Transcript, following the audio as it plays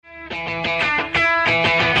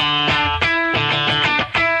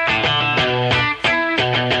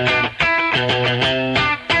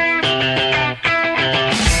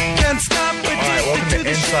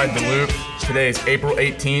Today's April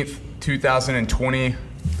 18th, 2020,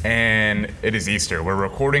 and it is Easter. We're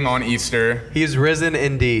recording on Easter. He is risen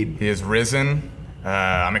indeed. He is risen.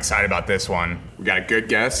 I'm excited about this one. We got a good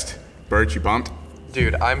guest. Bert, you pumped?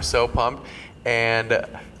 Dude, I'm so pumped. And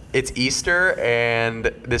it's Easter, and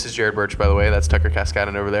this is Jared Birch, by the way. That's Tucker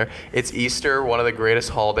Cascadon over there. It's Easter, one of the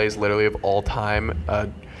greatest holidays literally of all time.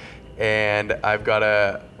 And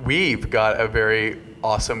we've got a very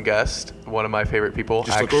awesome guest, one of my favorite people.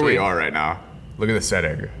 Just look where we are right now. Look at the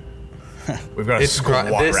setting. We've got a squat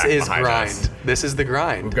rack behind us. This is the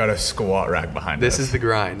grind. We've got a squat rack behind us. This is the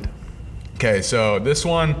grind. Okay, so this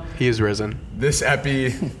one. He is risen. This epi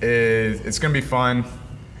it's going to be fun.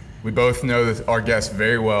 We both know our guest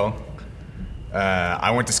very well. I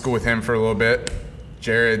went to school with him for a little bit.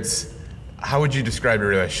 How would you describe your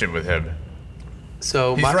relationship with him?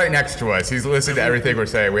 So he's right next to us. He's listening to everything we're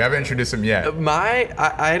saying. We haven't introduced him yet.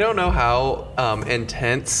 I don't know how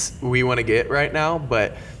intense we want to get right now,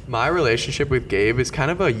 but my relationship with Gabe is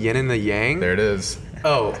kind of a yin and the yang. There it is.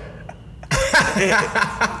 Oh.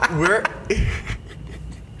 We're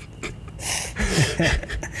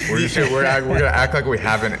gonna act like we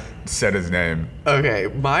haven't said his name. Okay,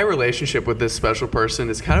 my relationship with this special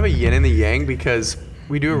person is kind of a yin and the yang because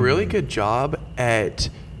we do a really good job at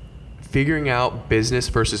figuring out business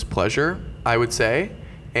versus pleasure, I would say.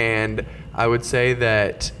 And I would say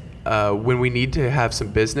that when we need to have some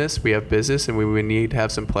business, we have business, and when we need to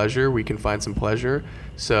have some pleasure, we can find some pleasure.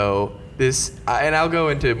 So and I'll go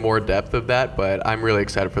into more depth of that, but I'm really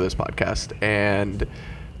excited for this podcast. And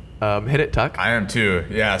hit it, Tuck. I am too.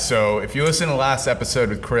 Yeah, so if you listen to last episode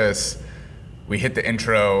with Chris, we hit the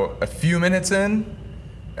intro a few minutes in,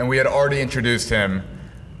 and we had already introduced him.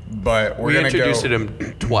 But we introduced him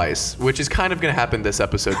twice, which is kind of going to happen this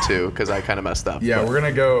episode too, because I kind of messed up. Yeah, we're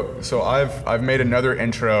going to go. So I've made another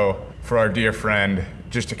intro for our dear friend,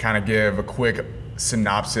 just to kind of give a quick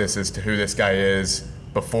synopsis as to who this guy is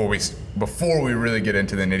before we really get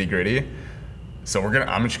into the nitty gritty. So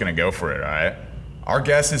I'm just going to go for it. All right. Our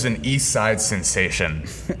guest is an East Side sensation.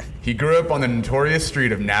 He grew up on the notorious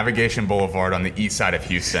street of Navigation Boulevard on the east side of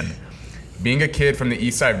Houston. Being a kid from the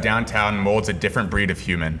east side of downtown molds a different breed of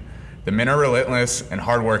human. The men are relentless and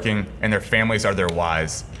hardworking, and their families are their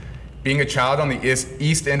whys. Being a child on the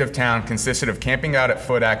east end of town consisted of camping out at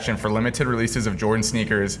Foot Action for limited releases of Jordan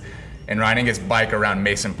sneakers and riding his bike around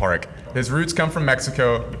Mason Park. His roots come from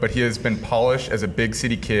Mexico, but he has been polished as a big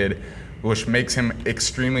city kid, which makes him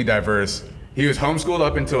extremely diverse. He was homeschooled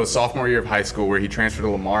up until his sophomore year of high school, where he transferred to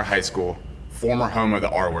Lamar High School, former home of the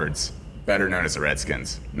R-Words, better known as the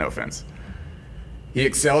Redskins. No offense. He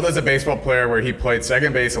excelled as a baseball player, where he played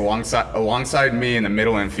second base alongside me in the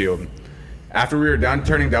middle infield. After we were done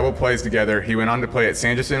turning double plays together, he went on to play at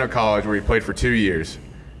San Jacinto College, where he played for 2 years.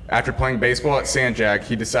 After playing baseball at San Jac,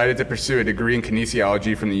 he decided to pursue a degree in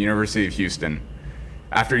kinesiology from the University of Houston.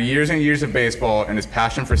 After years and years of baseball and his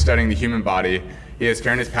passion for studying the human body, he has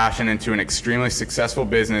turned his passion into an extremely successful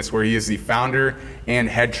business, where he is the founder and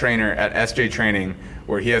head trainer at SJ Training,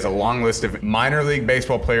 where he has a long list of minor league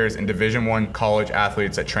baseball players and Division I college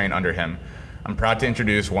athletes that train under him. I'm proud to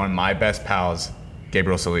introduce one of my best pals,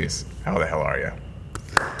 Gabriel Solis. How the hell are you?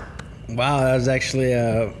 Wow, that was actually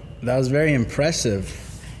that was very impressive.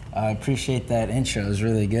 I appreciate that intro. It was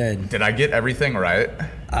really good. Did I get everything right?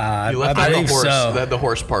 You left out the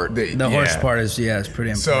horse part. The horse part is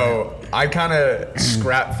pretty important. So I kind of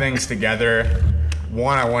scrapped things together.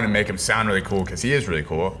 One, I want to make him sound really cool because he is really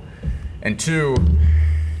cool. And two,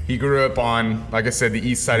 he grew up on, like I said, the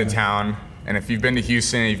east side of town. And if you've been to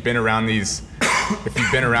Houston, you've been around these,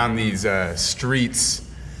 streets,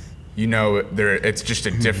 you know, it's just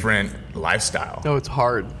a different lifestyle. No, it's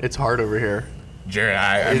hard. It's hard over here.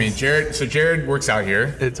 Jared works out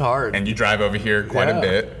here. It's hard. And you drive over here quite a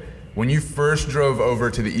bit. When you first drove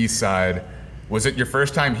over to the east side, was it your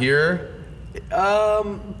first time here?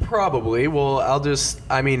 Probably. Well,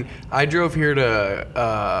 I drove here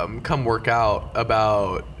to come work out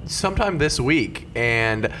about sometime this week,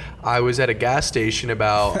 and I was at a gas station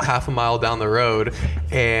about half a mile down the road,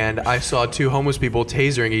 and I saw two homeless people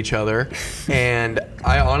tasering each other, and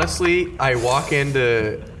I walk in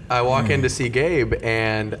to see Gabe,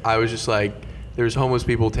 and I was just like, there's homeless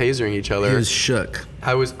people tasering each other. He was shook.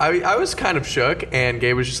 I was kind of shook, and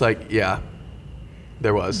Gabe was just like, yeah.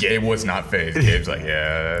 There was. Gabe was not fazed. Gabe's like,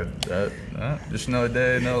 yeah, just another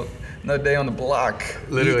day on the block.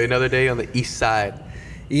 Literally another day on the east side.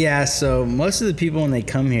 Yeah, so most of the people when they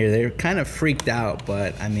come here, they're kind of freaked out,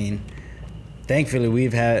 but I mean, thankfully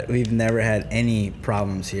we've never had any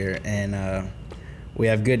problems here, and We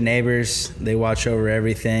have good neighbors. They watch over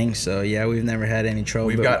everything. So, yeah, we've never had any trouble.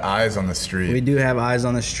 We've got eyes on the street. We do have eyes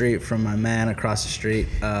on the street from my man across the street.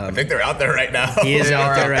 I think they're out there right now. He is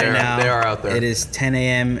out there right now. They are out there. It is 10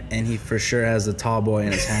 a.m. and he for sure has the tall boy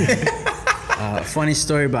in his hand. Funny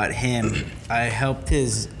story about him. I helped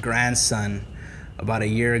his grandson about a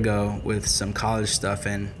year ago with some college stuff,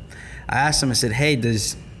 and I asked him, I said, hey,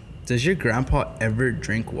 does your grandpa ever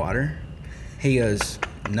drink water? He goes,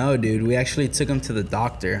 no, dude. We actually took him to the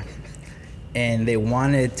doctor, and they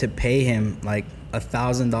wanted to pay him like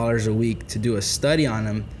 $1,000 a week to do a study on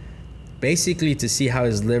him, basically to see how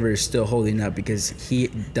his liver is still holding up because he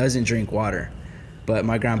doesn't drink water. But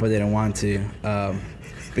my grandpa didn't want to.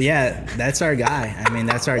 But yeah, that's our guy. I mean,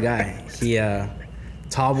 that's our guy. He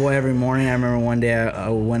tall boy every morning. I remember one day I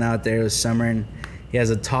went out there, it was summer, and he has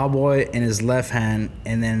a tall boy in his left hand,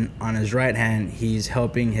 and then on his right hand, he's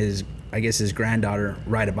helping his granddaughter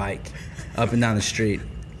ride a bike up and down the street.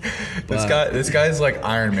 This guy's like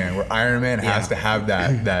Iron Man, where Iron Man has to have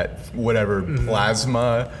that whatever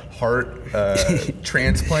plasma heart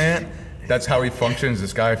transplant. That's how he functions.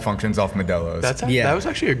 This guy functions off Modelo's. That was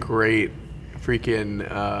actually a great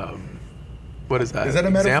freaking. What is that? Is that a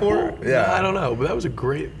metaphor? Example? Yeah. No, I don't know, but that was a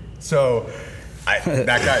great. So,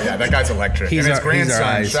 that guy's electric. He's and his our grandson.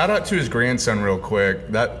 eyes. Shout out to his grandson real quick.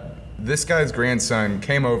 This guy's grandson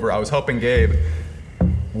came over. I was helping Gabe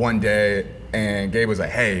one day, and Gabe was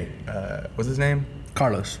like, "Hey, what's his name?"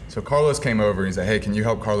 Carlos. So Carlos came over. He's like, "Hey, can you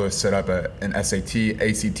help Carlos set up an SAT,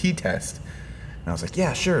 ACT test?" And I was like,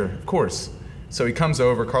 "Yeah, sure, of course." So he comes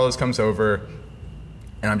over. Carlos comes over.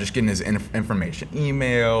 And I'm just getting his information,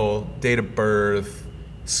 email, date of birth,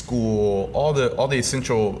 school, all the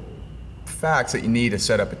essential facts that you need to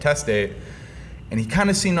set up a test date. And he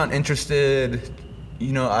kind of seemed uninterested.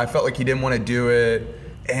 You know, I felt like he didn't want to do it.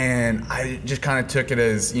 And I just kind of took it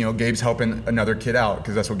as, you know, Gabe's helping another kid out,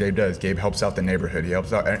 because that's what Gabe does. Gabe helps out the neighborhood. He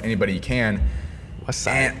helps out anybody he can. West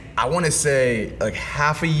Side. And I want to say, like,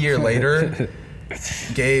 half a year later,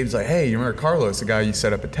 Gabe's like, hey, you remember Carlos, the guy you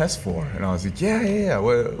set up a test for? And I was like, yeah.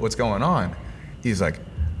 What's going on? He's like,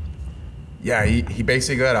 yeah, he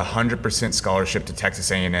basically got 100% scholarship to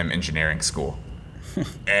Texas A&M engineering school.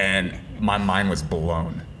 And my mind was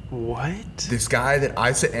blown. What? This guy that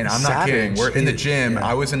I said, and I'm not Savage. kidding, we're in the gym. Yeah.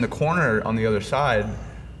 I was in the corner on the other side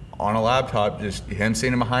on a laptop, just him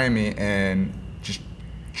sitting behind me and just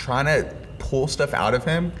trying to pull stuff out of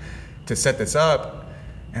him to set this up.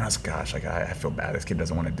 And I was, gosh, like I feel bad. This kid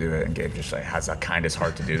doesn't want to do it. And Gabe just like has the kindest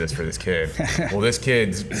heart to do this for this kid. Well, this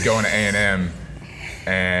kid's going to A&M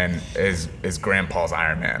and is grandpa's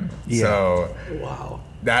Iron Man. Yeah. So Wow.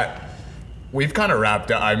 that we've kind of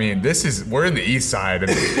wrapped up. I mean, we're in the east side.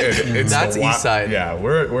 It's That's east side. Yeah,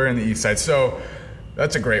 we're in the east side. So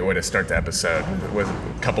that's a great way to start the episode with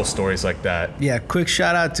a couple stories like that. Yeah, quick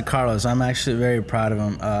shout out to Carlos. I'm actually very proud of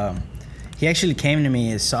him. He actually came to me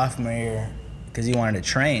his sophomore year because he wanted to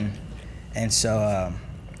train. And so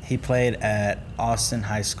he played at Austin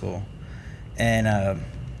High School. And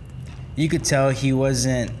you could tell he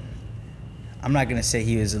wasn't, I'm not going to say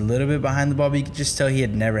he was a little bit behind the ball, but you could just tell he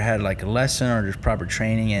had never had like a lesson or just proper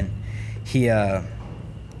training. And he, I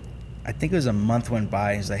think it was a month went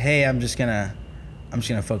by. He's like, hey, I'm just gonna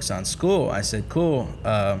focus on school. I said, cool.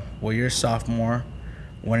 Well, you're a sophomore.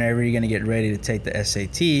 Whenever you're gonna get ready to take the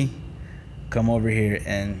SAT, come over here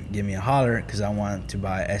and give me a holler, because I want to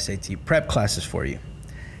buy SAT prep classes for you.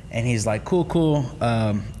 And he's like, cool.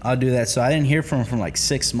 I'll do that. So I didn't hear from him for like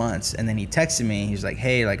 6 months. And then he texted me. He's like,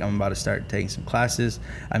 hey, like I'm about to start taking some classes.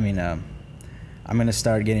 I'm going to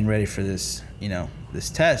start getting ready for this, this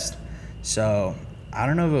test. So I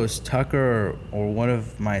don't know if it was Tucker or one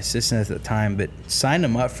of my assistants at the time, but signed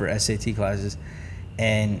him up for SAT classes.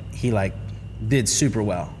 And he like did super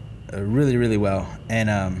well, really, really well.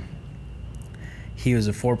 And he was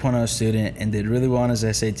a 4.0 student and did really well on his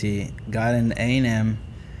SAT, got into A&M,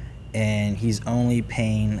 and he's only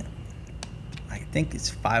paying, I think it's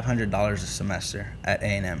 $500 a semester at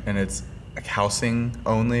A&M. And it's like housing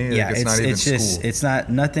only? Yeah, like it's not even it's just, school. it's not,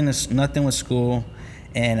 nothing with school.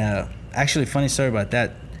 And actually, funny story about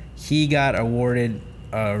that, he got awarded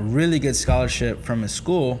a really good scholarship from his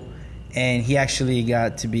school, and he actually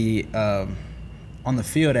got to be on the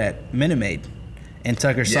field at Minute Maid. And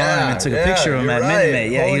Tucker saw him and took a picture of him at Minute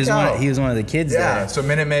Maid. Yeah, he was one of the kids there. Yeah, so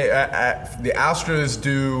Minute Maid, the Astros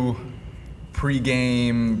do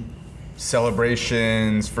pre-game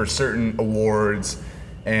celebrations for certain awards,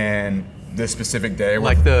 and this specific day.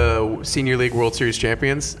 Like the Senior League World Series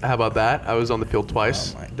champions. How about that? I was on the field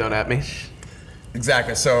twice. Don't at me.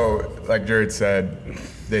 Exactly. So, like Jared said,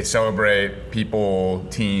 they celebrate people,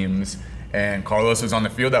 teams, And Carlos was on the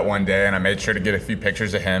field that one day, and I made sure to get a few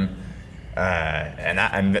pictures of him.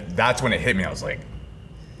 And that's when it hit me. I was like,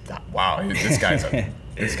 wow, this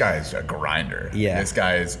guy's a grinder. Yeah. This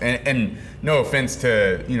guy is, and no offense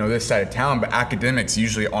to this side of town, but academics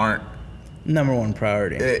usually aren't number one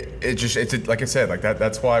priority. Like I said, like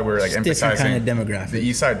that's why we're like It's emphasizing different kind of demographic. The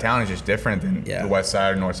east side of town is just different than Yeah. the west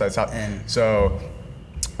side or north side, south. And- So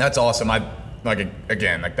that's awesome.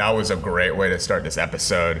 That was a great way to start this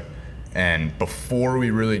episode. And before we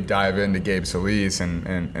really dive into Gabe Solis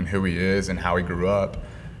and who he is and how he grew up,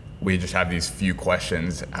 we just have these few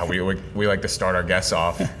questions. How we like to start our guests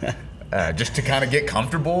off, just to kind of get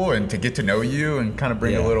comfortable and to get to know you and kind of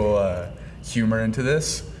bring a little humor into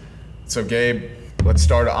this. So Gabe, let's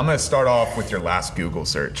start. I'm going to start off with your last Google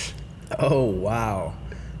search. Oh wow!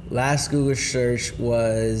 Last Google search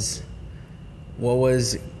was,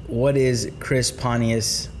 what is Chris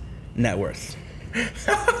Pontius' net worth?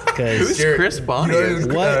 Who's Chris Pontius?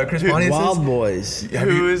 What? Chris Pontius Wild is? Boys.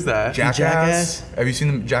 Who is that? Jackass? Have you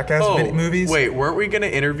seen the Jackass movies? Wait, weren't we gonna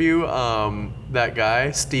interview that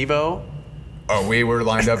guy, Steve-O? Oh, we were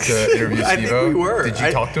lined up to interview I think Steve-O? we were. Did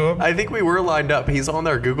you talk to him? I think we were lined up. He's on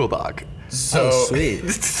our Google Doc. So, Oh sweet.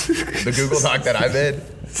 The Google Doc that I made.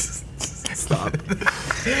 Stop.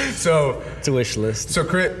 So It's a wish list. So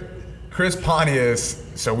Chris Pontius.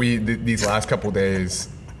 So these last couple days,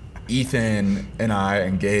 Ethan and I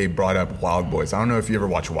and Gabe brought up Wild Boys. I don't know if you ever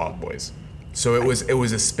watch Wild Boys. So it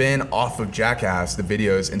was a spin off of Jackass, the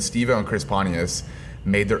videos, and Steve-O and Chris Pontius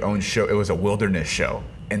made their own show. It was a wilderness show,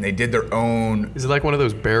 and they did their own. Is it like one of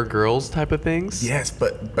those Bear Girls type of things? Yes,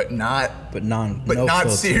 but not No not filter.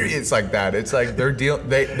 serious like that. It's like they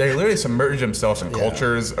literally submerge themselves in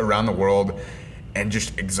cultures around the world and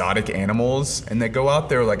just exotic animals, and they go out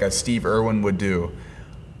there like a Steve Irwin would do.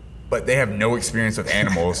 But they have no experience with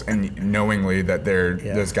animals, and knowingly that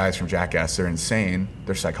those guys from Jackass, they're insane,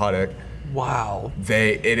 they're psychotic. Wow. And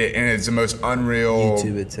it's the most unreal.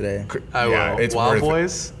 YouTube it today. I will. It's Wild worth it.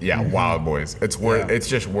 Boys? Yeah, Wild Boys. It's worth. Yeah. It's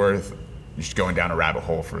just worth just going down a rabbit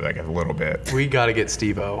hole for like a little bit. We got to get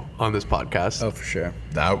Steve-O on this podcast. Oh, for sure.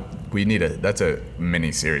 That's a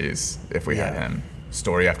mini series if we had Yeah. him,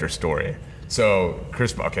 story after story. So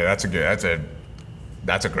Chris, okay, that's a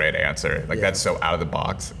great answer. Like that's so out of the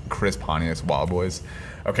box. Chris Pontius, Wild Boys.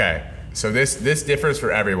 Okay, so this differs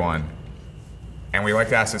for everyone, and we like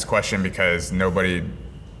to ask this question because nobody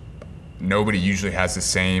usually has the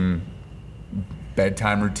same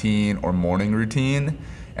bedtime routine or morning routine.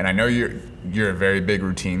 And I know you're a very big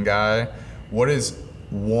routine guy. What is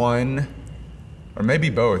one, or maybe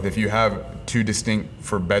both, if you have two distinct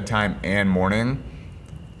for bedtime and morning,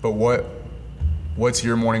 but what's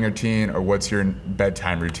your morning routine or what's your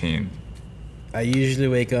bedtime routine? I usually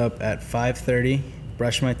wake up at 5:30,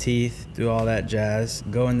 brush my teeth, do all that jazz,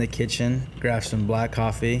 go in the kitchen, grab some black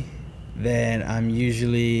coffee. Then I'm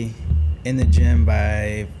usually in the gym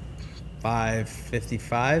by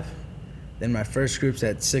 5:55. Then my first group's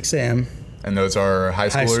at 6 a.m. And those are high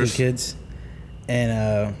High school schoolers? kids.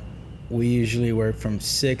 And we usually work from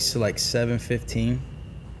 6 to like 7:15.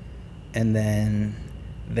 And then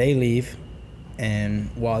they leave. And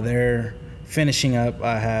while they're finishing up,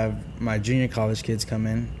 I have my junior college kids come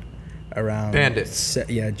in around. Bandits.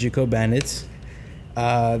 JUCO Bandits.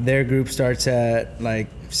 Their group starts at like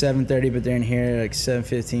 7:30, but they're in here like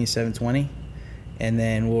 7:15, 7:20. And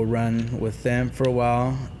then we'll run with them for a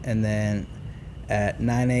while. And then at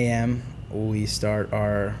 9 a.m., we start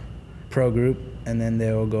our pro group. And then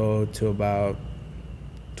they'll go to about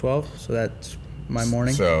 12. So that's my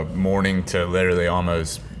morning. So morning to literally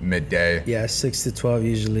almost midday. Yeah, 6 to 12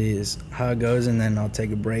 usually is how it goes. And then I'll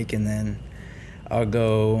take a break. And then I'll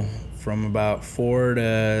go from about 4 to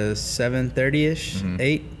 7:30-ish,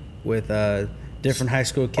 8 with different high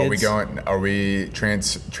school kids. Are we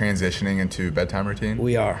transitioning into bedtime routine?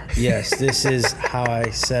 We are. Yes, this is how I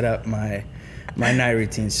set up my night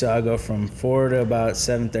routine. So I'll go from 4 to about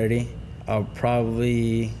 7:30. I'll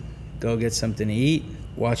probably go get something to eat,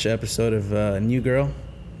 watch an episode of New Girl,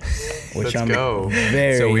 which Let's I'm go.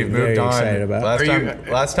 very, So we've very moved on. excited about.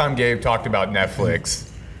 Last time Gabe talked about Netflix.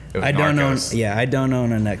 It was I don't own. Narcos. Yeah, I don't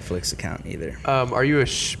own a Netflix account either. Are you a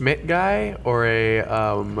Schmidt guy or a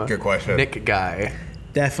Good question. Nick guy?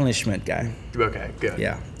 Definitely Schmidt guy. Okay, good.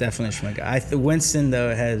 Yeah, definitely Schmidt guy. Winston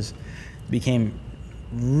though became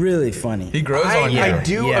really funny. He grows on you. I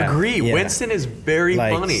do Yeah, agree. yeah. Winston is very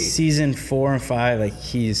Like funny. season 4 and 5, like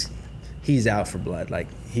he's out for blood. Like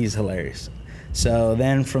he's hilarious. So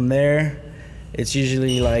then from there, it's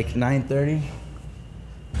usually like 9:30,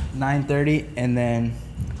 and then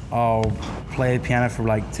I'll play the piano for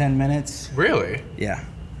like 10 minutes. Really? Yeah.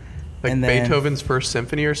 Like And then- Beethoven's First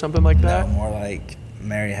Symphony or something like that? No, more like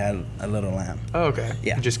Mary Had a Little Lamb. Oh, okay.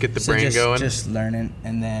 Yeah. You just get the So brain going. Just learning,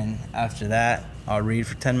 and then after that, I'll read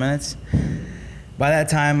for 10 minutes. By that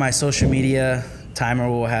time, my social media timer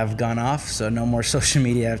will have gone off, so no more social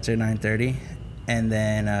media after 9:30. And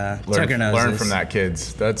then Tucker knows learn this. from that,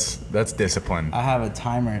 kids. That's discipline. I'll have a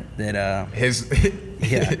timer that His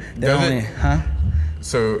yeah, that does only it,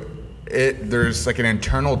 so there's like an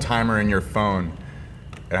internal timer in your phone.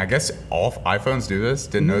 And I guess all iPhones do this.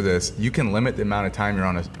 Didn't know this. You can limit the amount of time you're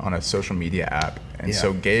on a social media app. And Yeah.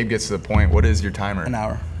 so Gabe gets to the point. What is your timer? an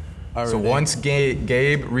hour. So once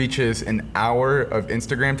Gabe reaches an hour of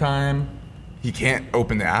Instagram time, he can't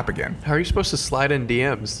open the app again. How are you supposed to slide in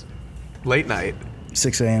DMs late night?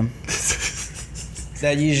 6 a.m.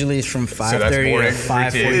 That usually is from 5:30 that's to morning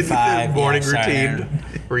 5:45. Morning Yeah, sorry, routine. man.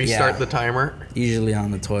 Restart Yeah. the timer. Usually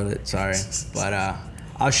on the toilet, sorry. But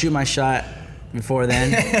I'll shoot my shot before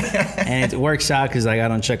then. And it works out because like, I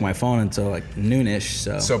don't check my phone until like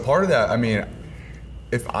noonish. So part of that, I mean,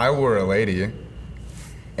 if I were a lady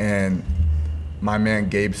and my man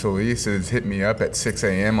Gabe Solis is hitting me up at 6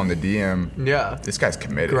 a.m. on the DM, Yeah. this guy's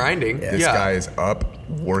committed. Grinding. This Yeah. guy is up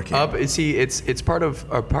working. Up, see, it's part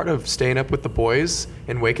of staying up with the boys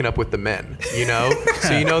and waking up with the men. You know,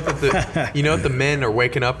 so you know that the men are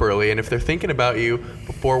waking up early, and if they're thinking about you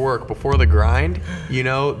before work, before the grind, you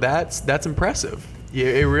know that's impressive. Yeah,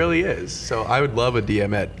 it really is. So I would love a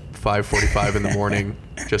DM at 5:45 in the morning,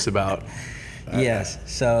 just about. yes.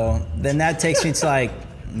 So then that takes me to like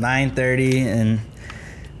 9:30 and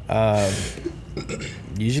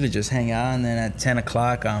usually just hang out, and then at 10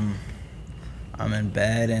 o'clock I'm in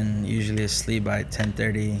bed and usually asleep by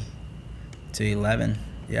 10:30 to 11.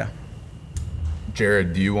 Yeah.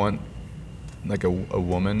 Jared, do you want like a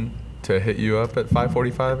woman to hit you up at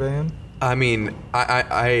 5:45 a.m.? I mean,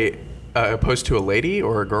 I opposed to a lady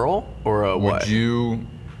or a girl or a what? Would you?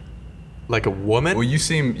 Like a woman? Well, you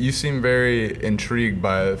seem very intrigued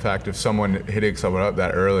by the fact of someone hitting someone up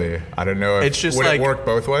that early. I don't know if It's just would like it work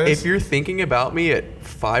both ways. If you're thinking about me at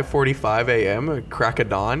 5:45 a.m., a crack of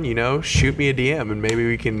dawn, you know, shoot me a DM and maybe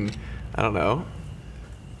we can, I don't know,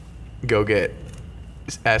 go get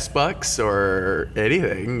S-Bucks or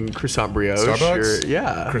anything, croissant brioche. Starbucks? Or,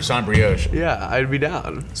 yeah. Croissant brioche. Yeah, I'd be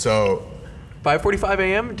down. So 5:45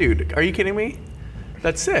 a.m., dude, are you kidding me?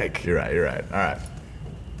 That's sick. you're right. All right.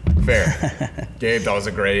 Fair. Gabe, that was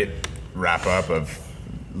a great wrap up of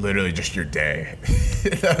literally just your day.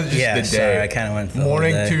 That was just Yeah, the day. sorry, I kinda went the whole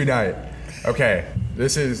morning day. to night. Okay,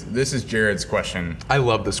 this is Jared's question. I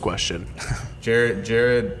love this question.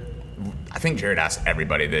 Jared, I think Jared asked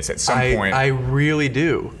everybody this at some point. I really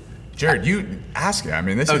do. Jared, you ask it. I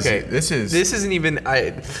mean, this isn't even.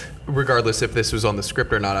 Regardless if this was on the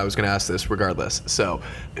script or not, I was going to ask this regardless. So,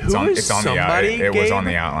 it who is was somebody? on Gabe?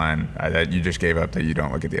 the outline that you just gave up that you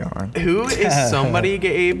don't look at the outline. Who is somebody,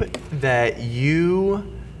 Gabe, that you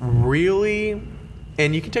really,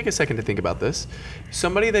 and you can take a second to think about this,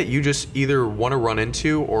 somebody that you just either want to run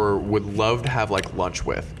into or would love to have like lunch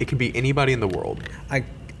with? It can be anybody in the world. I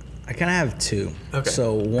kind of have two. Okay,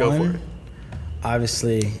 So go for one, it.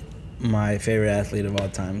 obviously, my favorite athlete of all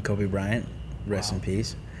time, Kobe Bryant. Rest in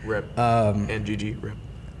peace. Rip. And Gigi, rip.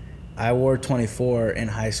 I wore 24 in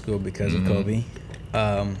high school because of Kobe.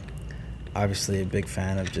 Obviously, a big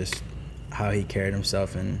fan of just how he carried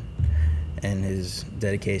himself and his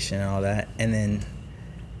dedication and all that. And then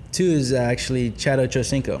two is actually Chad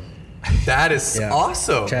Ochocinco. That is Yeah.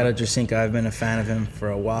 awesome. Chad Ochocinco, I've been a fan of him for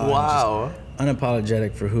a while. Wow. Just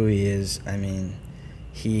unapologetic for who he is. I mean,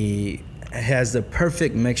 he has the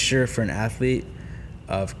perfect mixture for an athlete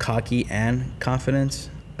of cocky and confidence.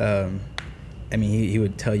 I mean, he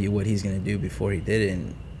would tell you what he's going to do before he did it,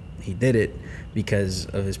 and he did it because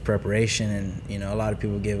of his preparation. And, you know, a lot of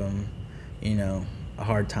people give him, you know, a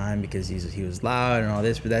hard time because he was loud and all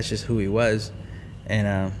this, but that's just who he was.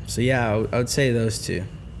 And so, yeah, I would say those two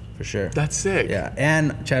for sure. That's sick. Yeah,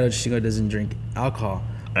 and Chad Ochocinco doesn't drink alcohol.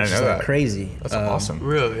 I Which know is like that. crazy. That's awesome.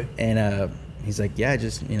 Really? And he's like, yeah,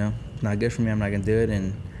 just, you know, it's not good for me. I'm not gonna do it.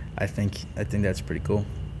 And I think that's pretty cool.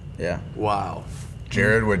 Yeah. Wow.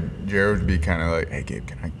 Jared would be kind of like, hey Gabe,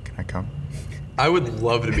 can I come? I would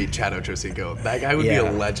love to meet Chad Ochocinco. That guy would be a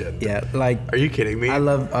legend. Yeah, like. Are you kidding me? I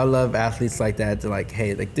love athletes like that. To like,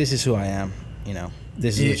 hey, like this is who I am. You know,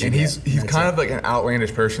 this is. What you And get. he's That's kind it. of like an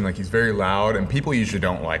outlandish person. Like he's very loud, and people usually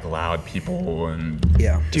don't like loud people, and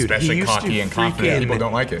Yeah. Dude, he especially used to cocky and confident freaking- people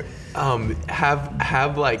don't like it.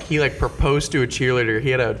 have like he like proposed to a cheerleader. He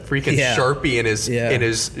had a freaking Yeah. Sharpie in his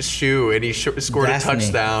Yeah. shoe, and he scored Daphne. a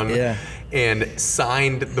touchdown. Yeah. And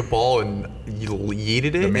signed the ball and yeeted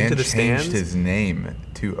it The man into the changed stands. his name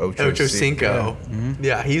to Ocho Cinco.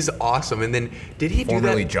 Yeah, he's awesome. And then did he do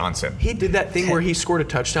Formerly that? Johnson. He did that thing where he scored a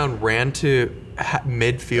touchdown, ran to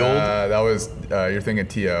midfield. That was you're thinking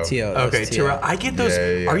T.O. T.O. Okay, Terrell. I get those.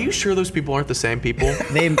 Yeah. Are you sure those people aren't the same people?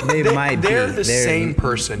 They might be. They're the same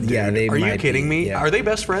person, dude. Yeah, they Are you might kidding be, me? yeah. Are they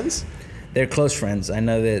best friends? They're close friends. I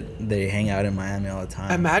know that they hang out in Miami all the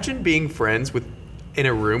time. Imagine being friends in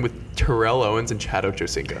a room with Terrell Owens and Chad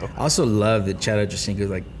Ochocinco. I also love that Chad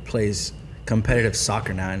Ochocinco plays competitive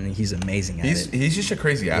soccer now, and he's amazing at it. He's just a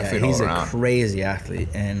crazy athlete he's all a around. crazy athlete,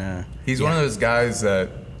 and He's one of those guys that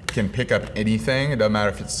can pick up anything. It doesn't matter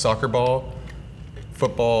if it's soccer ball,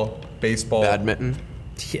 football, baseball, Badminton.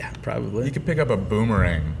 yeah, probably. He could pick up a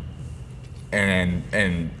boomerang, and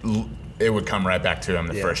it would come right back to him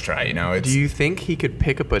the first try. You know, it's Do you think he could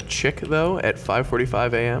pick up a chick though at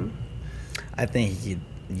 5:45 a.m.? I think he could.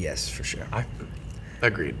 Yes, for sure.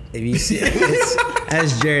 Agreed. If you see,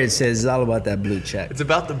 as Jared says, it's all about that blue check. It's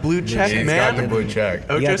about the blue check, he's man. got the blue check.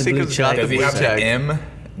 You got the blue Ochocinco's got check. the Does he blue have check. the M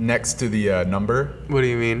next to the number? What do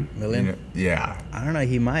you mean? Million? Yeah, I don't know.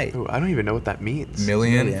 He might. Ooh, I don't even know what that means.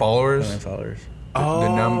 million followers. Million followers. Oh.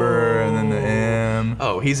 The number and then the M.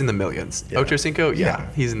 Oh, he's in the millions. Ochocinco, yeah,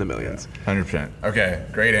 he's in the millions. 100%. Okay,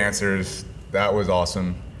 great answers. That was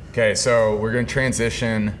awesome. Okay, so we're gonna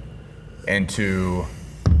transition into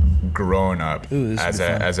growing up Ooh, this will be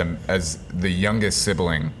fun. as the youngest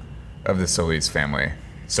sibling of the Solis family.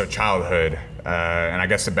 So childhood, and I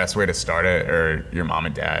guess the best way to start it are your mom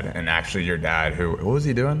and dad, and actually your dad. What was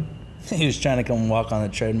he doing? He was trying to come walk on the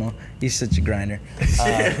treadmill. He's such a grinder.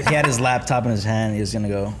 He had his laptop in his hand. He was gonna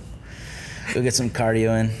go get some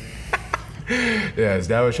cardio in. Yeah, his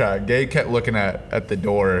dad was trying. Gabe kept looking at the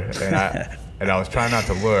door, and I was trying not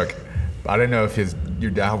to look. I didn't know if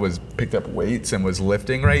your dad was picked up weights and was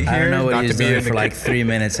lifting right here. I don't know what not he was to be doing in the for like kick- 3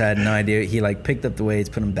 minutes. I had no idea. He picked up the weights,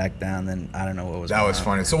 put them back down. Then I don't know what was. That going was on.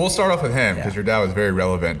 funny. So we'll start off with him because Yeah. your dad was very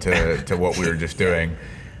relevant to what we were just doing.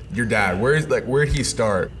 Your dad, where'd he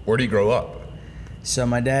start? Where'd he grow up? So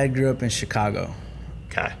my dad grew up in Chicago.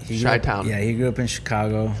 Okay. He grew up- Chi-town. Yeah, he grew up in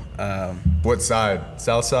Chicago. What side?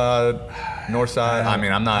 South side? North side? I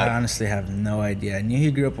mean, I'm I not. honestly have no idea. I knew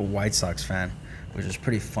he grew up a White Sox fan, which was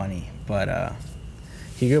pretty funny. But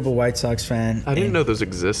he grew up a White Sox fan. I didn't and- know those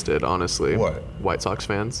existed, honestly. What? White Sox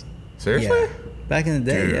fans? Seriously? Yeah, back in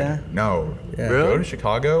the day, Dude, yeah. no. Yeah. Really? Go to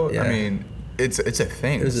Chicago? Yeah. I mean, it's a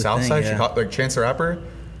thing. It was a South thing, side yeah. Chicago, like Chance the Rapper.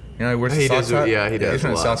 You know, where's He the south does- side? yeah, he does He's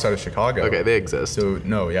from a the lot. south side of Chicago. Okay, they exist. So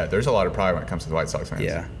no, yeah, there's a lot of pride when it comes to the White Sox fans.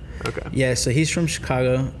 Yeah. Okay. Yeah, so he's from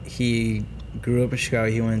Chicago. He grew up in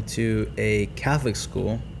Chicago. He went to a Catholic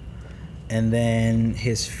school. And then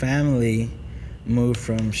his family moved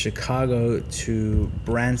from Chicago to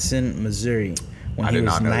Branson, Missouri when I he did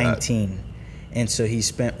was not know that. 19. And so he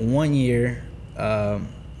spent 1 year,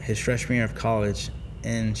 his freshman year of college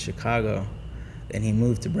in Chicago, and he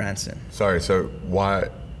moved to Branson. Sorry. So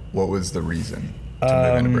what was the reason to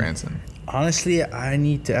move into Branson? Honestly, I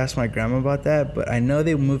need to ask my grandma about that, but I know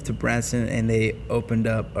they moved to Branson and they opened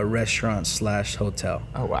up a restaurant/hotel.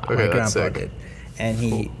 Oh wow. Okay, My that's grandpa sick.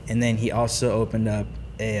 did, and then he also opened up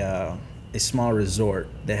a small resort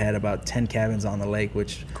that had about 10 cabins on the lake,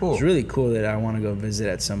 which Cool. was really cool. That I want to go visit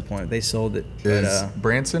at some point. They sold it, but Is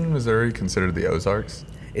Branson, Missouri considered the Ozarks?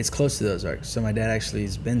 it's close to the Ozarks. So my dad actually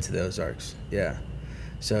has been to the Ozarks. Yeah.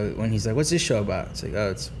 So when he's like, "What's this show about?" It's like,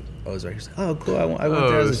 "Oh, it's Ozarks." He's like, "Oh, cool. I went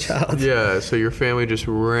there as a child." Yeah, so your family just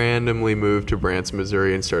randomly moved to Branson,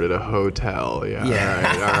 Missouri and started a hotel. Yeah.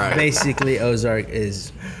 Yeah. All right. Basically, Ozark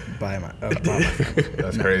is by my.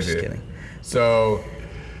 That's No, crazy. Just kidding. So,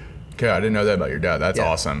 okay, I didn't know that about your dad. That's Yeah.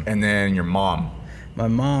 awesome. And then your mom. My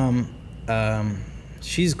mom,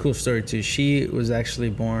 she's a cool story too. She was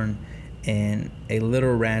actually born in a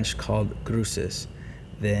little ranch called Cruces.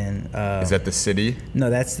 Then Is that the city?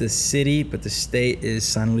 no, that's the city, but the state is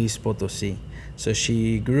San Luis Potosi. So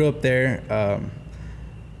she grew up there.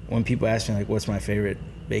 When people ask me like, "What's my favorite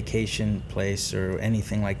vacation place or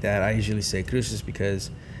anything like that?" I usually say Cruces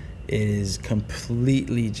because it is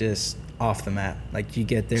completely just off the map. Like you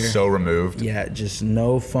get there, So removed. yeah, just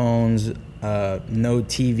no phones, no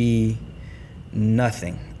TV,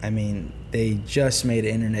 nothing. I mean, they just made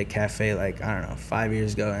an internet cafe like, I don't know, 5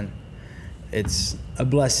 years ago, and it's a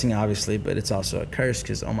blessing, obviously, but it's also a curse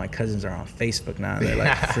because all my cousins are on Facebook now. They're like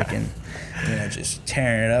freaking, just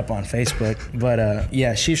tearing it up on Facebook. But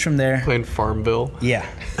yeah, she's from there. Playing Farmville. Yeah,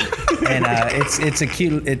 and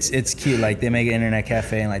it's cute. Like they make an internet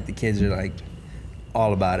cafe, and like the kids are like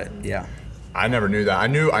all about it. Yeah. I never knew that. I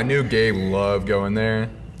knew Gabe loved going there,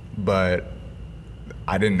 but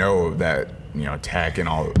I didn't know that tech and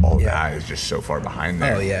all Yeah. that is just so far behind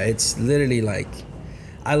there. Oh yeah, it's literally like,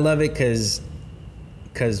 I love it because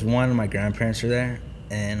because one of my grandparents are there,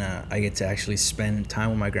 and I get to actually spend time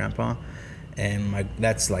with my grandpa. And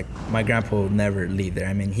my grandpa will never leave there.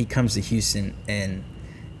 I mean, he comes to Houston, and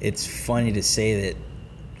it's funny to say that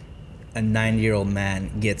a 90-year-old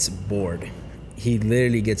man gets bored. He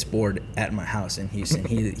literally gets bored at my house in Houston.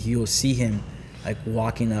 You'll see him like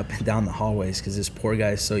walking up and down the hallways because this poor guy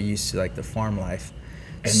is so used to like the farm life.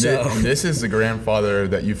 And this is the grandfather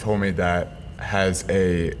that you've told me that has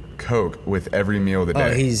a Coke with every meal of the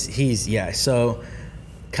day. Oh, he's yeah. So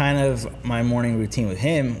kind of my morning routine with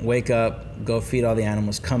him: wake up, go feed all the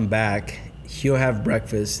animals, come back. He'll have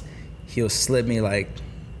breakfast. He'll slip me like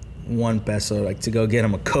 $1 like to go get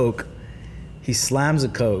him a Coke. He slams a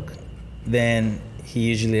Coke. Then he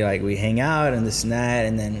usually like we hang out and this and that,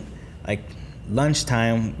 and then like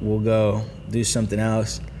lunchtime we'll go do something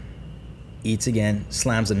else. Eats again,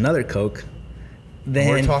 slams another Coke. Then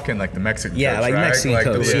we're talking like the Mexican yeah, Cokes, like right? Mexican like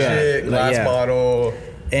Cokes, the legit yeah, glass yeah. bottle.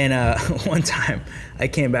 And one time I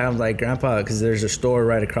came back, I was like, Grandpa, because there's a store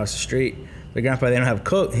right across the street. But Grandpa, they don't have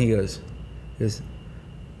Coke. And he goes,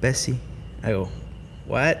 Bessie. I go,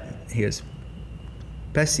 what? He goes,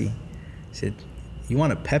 Bessie. I said, you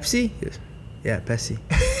want a Pepsi? He goes, yeah, Pepsi.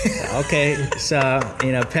 Okay, so,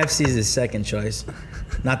 Pepsi is his second choice.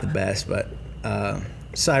 Not the best, but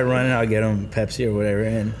so I run and I'll get him Pepsi or whatever.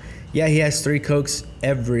 And yeah, he has 3 Cokes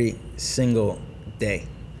every single day.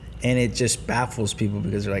 And it just baffles people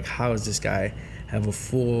because they're like, how does this guy have a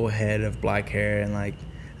full head of black hair? And like,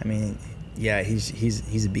 I mean, yeah,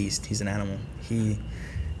 he's a beast. He's an animal.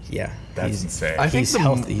 That's insane. I think he's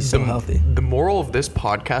healthy. He's so healthy. The moral of this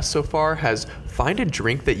podcast so far has find a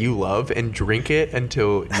drink that you love and drink it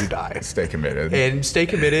until you die. Stay committed. And stay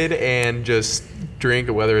committed and just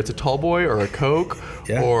drink, whether it's a tall boy or a Coke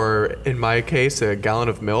or, in my case, a gallon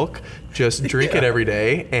of milk. Just drink it every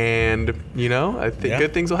day, and I think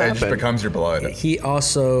good things will happen. It just becomes your blood. He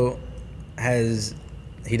also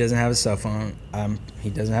he doesn't have a cell phone. He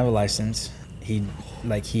doesn't have a license. He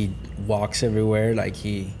walks everywhere.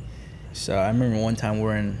 So I remember one time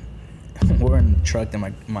we're in the truck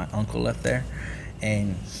that my uncle left there,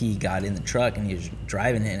 and he got in the truck and he was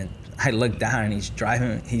driving it. And I looked down and he's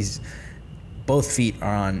driving. Both feet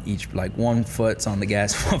are on each, like one foot's on the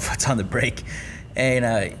gas, one foot's on the brake. And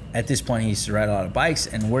at this point, he used to ride a lot of bikes,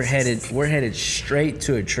 and we're headed straight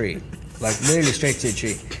to a tree, like literally straight to a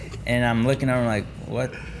tree. And I'm looking over, like,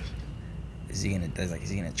 what is he gonna do? Like, is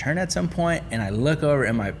he gonna turn at some point? And I look over,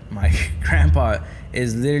 and my grandpa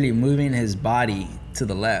is literally moving his body to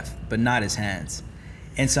the left, but not his hands.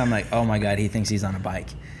 And so I'm like, oh my God, he thinks he's on a bike.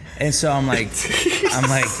 And so I'm like,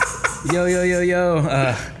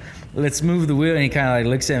 yo, let's move the wheel. And he kind of like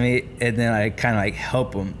looks at me, and then I kind of like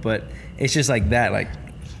help him, but it's just like that. Like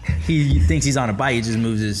he thinks he's on a bike. He just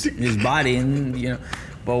moves his body, and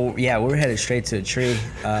But yeah, we're headed straight to a tree,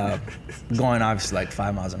 going obviously like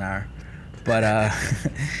 5 miles an hour. But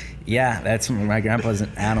yeah, that's my grandpa's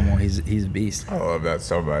an animal. He's a beast. I love that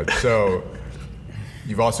so much. So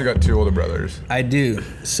you've also got 2 older brothers. I do.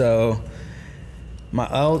 So my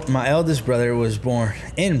eldest brother was born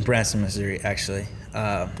in Branson, Missouri, actually.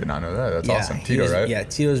 Did not know that. That's awesome. Tito, right? Yeah,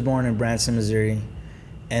 Tito was born in Branson, Missouri.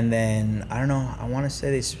 And then, I don't know, I want to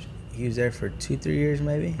say he was there for 2-3 years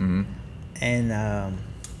maybe. Mm-hmm. And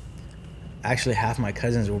actually half my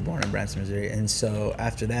cousins were born in Branson, Missouri. And so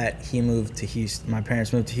after that, he moved to Houston. My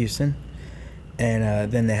parents moved to Houston. And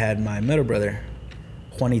then they had my middle brother,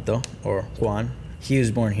 Juanito, or Juan. He was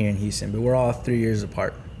born here in Houston, but we're all 3 years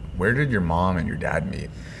apart. Where did your mom and your dad meet?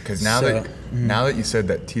 Because now that you said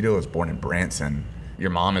that Tito was born in Branson, your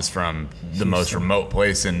mom is from the most remote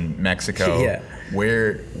place in Mexico. Yeah.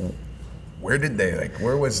 Where did they,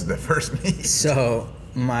 where was the first meet? So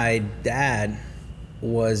my dad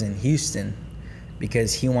was in Houston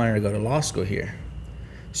because he wanted to go to law school here.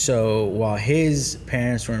 So while his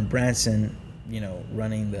parents were in Branson,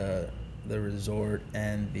 running the resort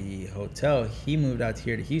and the hotel, he moved out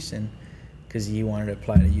here to Houston because he wanted to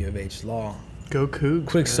apply to U of H Law. Go Cougs.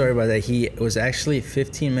 Quick story about that. He was actually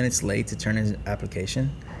 15 minutes late to turn his application,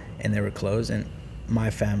 and they were closed. And my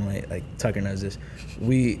family, like Tucker knows this,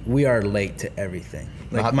 we are late to everything.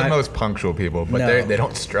 Not the most punctual people, but they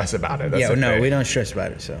don't stress about it. That's we don't stress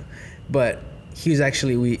about it. So, but he was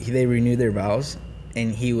actually they renewed their vows,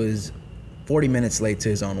 and he was 40 minutes late to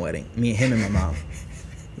his own wedding. Him and my mom.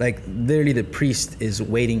 Like literally, the priest is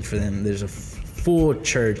waiting for them. There's a full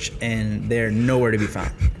church, and they're nowhere to be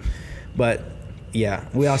found. But yeah,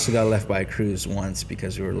 we also got left by a cruise once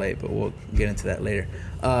because we were late, but we'll get into that later.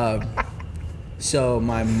 So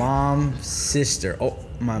my mom's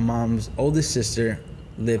oldest sister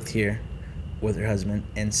lived here with her husband,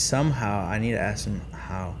 and somehow, I need to ask him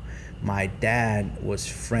how, my dad was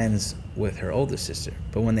friends with her older sister.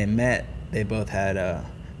 But when they met, they both had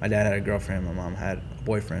my dad had a girlfriend, my mom had a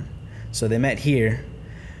boyfriend. So they met here,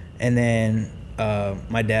 and then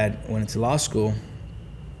my dad went into law school,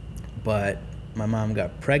 but my mom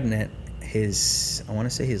got pregnant I want to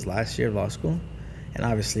say his last year of law school. And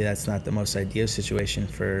obviously that's not the most ideal situation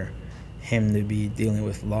for him to be dealing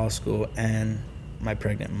with law school and my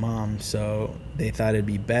pregnant mom. So they thought it'd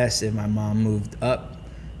be best if my mom moved up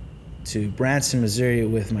to Branson, Missouri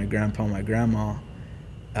with my grandpa and my grandma,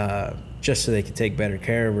 just so they could take better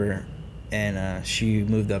care of her. And she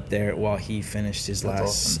moved up there while he finished his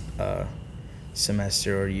last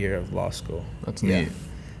semester or year of law school. That's neat.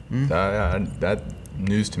 That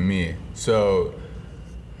news to me. So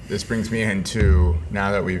this brings me into,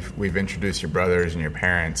 now that we've introduced your brothers and your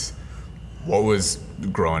parents, what was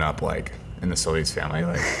growing up like in the Solis family?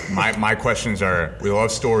 Like my questions are, we love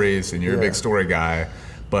stories and you're a big story guy,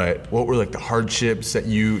 but what were like the hardships that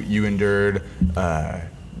you endured,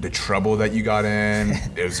 the trouble that you got in?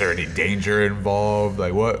 Is there any danger involved?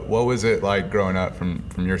 Like what was it like growing up from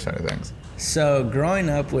your side of things? So growing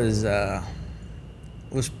up was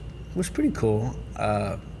pretty cool.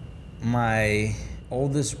 My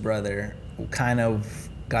oldest brother kind of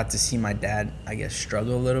got to see my dad, I guess,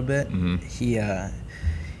 struggle a little bit. Mm-hmm.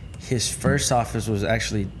 His first office was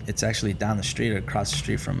actually down the street, across the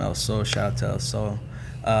street from El Sol. Shout out to El Sol.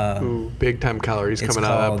 Big time calories coming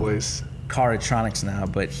out of that place. Caratronics now,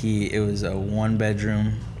 but it was a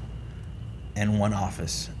 1-bedroom and 1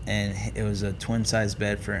 office, and it was a twin size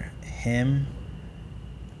bed for him,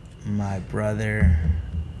 my brother,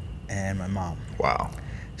 and my mom. Wow.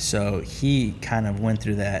 So he kind of went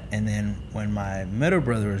through that, and then when my middle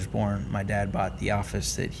brother was born, my dad bought the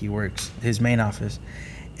office that he works, his main office.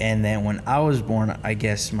 And then when I was born, I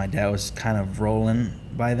guess my dad was kind of rolling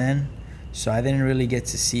by then, so I didn't really get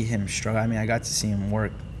to see him struggle. I mean, I got to see him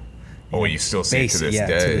work. Oh, you still see it to this day.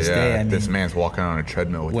 To this day, I mean, this man's walking on a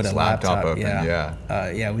treadmill with his laptop open.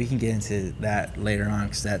 Yeah, we can get into that later on,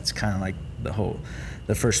 because that's kind of like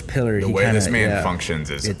the first pillar. The way this man functions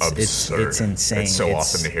is absurd. It's insane. It's so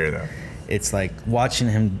awesome to hear, though. It's like watching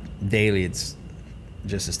him daily. It's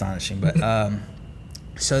just astonishing. But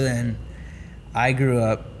so then I grew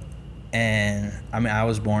up, and I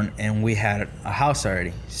was born, and we had a house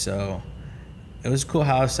already. So it was a cool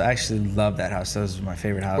house. I actually loved that house. That was my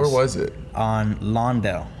favorite house. Where was it? On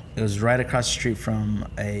Lawndale. It was right across the street from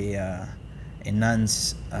a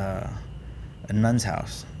nun's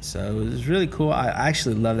house. So it was really cool. I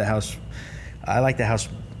actually love that house. I like the house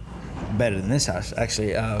better than this house,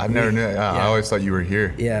 actually. I've never knew. I always thought you were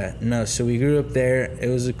here. Yeah, no. So we grew up there. It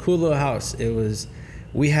was a cool little house.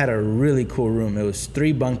 We had a really cool room. It was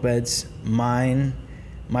 3 bunk beds.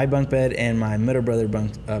 My bunk bed and my middle brother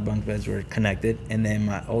bunk beds were connected, and then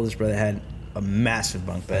my oldest brother had a massive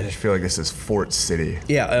bunk bed. I just feel like this is Fort City.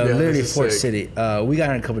 Yeah, literally Fort City. We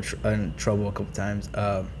got in trouble a couple times.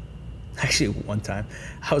 Actually, one time,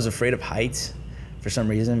 I was afraid of heights for some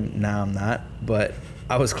reason. Now I'm not, but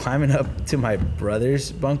I was climbing up to my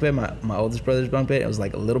brother's bunk bed, my oldest brother's bunk bed. It was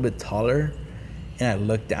like a little bit taller, and I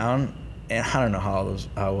looked down, and I don't know how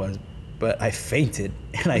I was, but I fainted,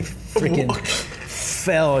 and I freaking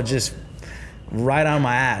fell just right on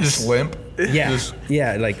my ass. Just limp?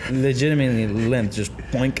 Yeah, like legitimately limp, just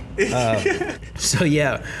boink. So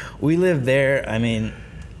yeah, we lived there. I mean,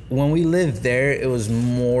 when we lived there, it was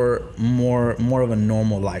more of a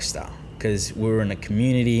normal lifestyle, because we were in a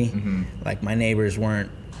community. Mm-hmm. Like my neighbors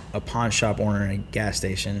weren't a pawn shop owner and a gas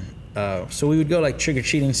station. So we would go like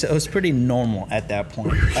trick-or-treating. So it was pretty normal at that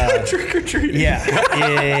point. Trick-or-treating?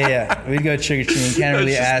 Yeah. We'd go trick-or-treating. Can't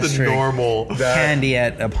really ask for normal candy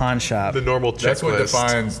at a pawn shop. The normal checklist. That's what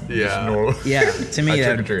defines normal. Yeah, to me,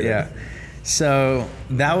 trick-or-treating. So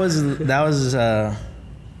that was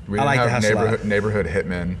We I didn't like the have house a lot. neighborhood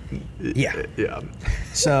hitmen. Yeah.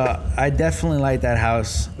 So I definitely liked that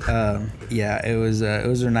house. It was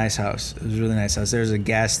a nice house. It was a really nice house. There was a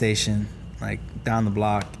gas station like down the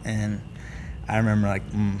block, and I remember like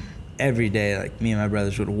every day, like me and my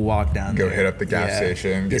brothers would walk down there. Go hit up the gas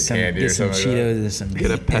station, get candy or some something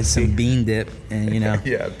Cheetos and some bean dip, and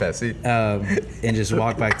yeah, Pepsi, and just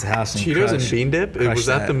walk back to the house and Cheetos and bean dip. Was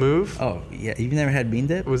that the move? Oh yeah, you've never had bean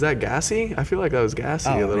dip? Was that gassy? I feel like that was gassy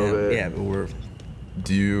a little bit. Yeah, but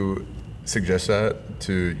Do you suggest that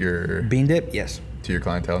to your bean dip? Yes. To your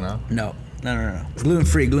clientele now? No. Gluten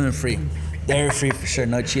free, dairy free for sure.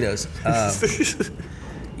 No Cheetos.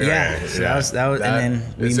 Yeah, so that was, and then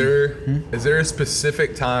is there a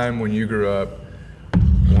specific time when you grew up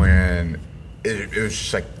when it was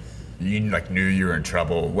just like you like knew you were in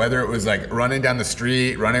trouble? Whether it was like running down the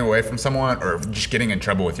street, running away from someone, or just getting in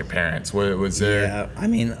trouble with your parents. Was there? Yeah, I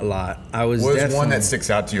mean, a lot. I was What was definitely one that sticks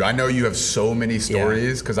out to you? I know you have so many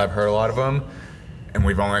stories because I've heard a lot of them, and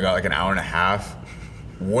we've only got like an hour and a half.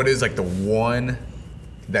 What is like the one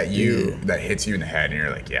that that hits you in the head, and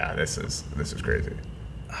you're like, yeah, this is crazy.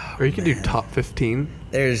 Or you can do top 15.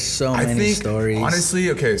 There's so I many think, stories.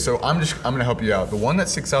 honestly, okay, so I'm gonna help you out. The one that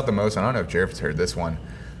sticks out the most, I don't know if Jared's heard this one,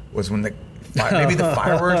 was when maybe the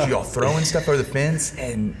fireworks, you all throwing stuff over the fence,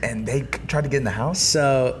 and they tried to get in the house.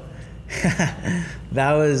 So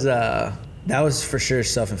that was for sure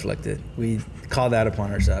self-inflicted. We called that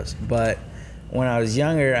upon ourselves. But when I was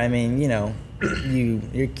younger, I mean, you know,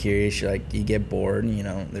 you're curious. You're like, you get bored, and you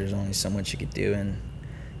know, there's only so much you could do. And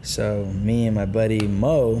so me and my buddy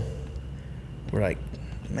Mo were like,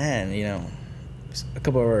 man, you know, a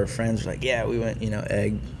couple of our friends were like, yeah, we went, you know,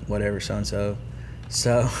 egg, whatever, so-and-so.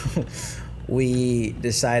 So we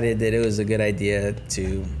decided that it was a good idea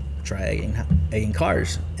to try egging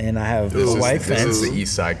cars. And I have a white fence. This is the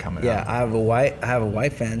east side coming Yeah, out. I have a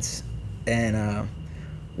white fence, and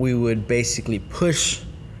we would basically push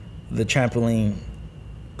the trampoline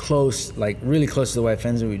close, like really close to the white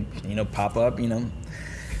fence, and we'd, you know, pop up, you know,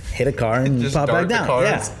 hit a car and Just pop back dart the down. cars.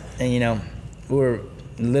 Yeah, and you know,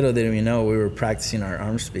 little did we know we were practicing our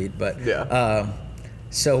arm speed. But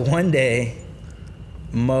so one day,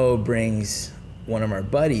 Mo brings one of our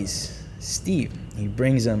buddies, Steve. He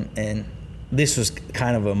brings him, and this was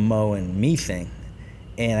kind of a Mo and me thing.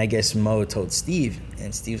 And I guess Mo told Steve,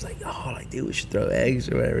 and Steve's like, oh, like, dude, we should throw eggs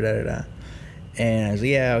or whatever, da-da-da. And I was like,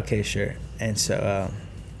 yeah, okay, sure. And so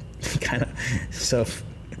so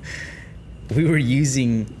we were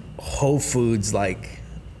using Whole Foods like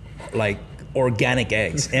organic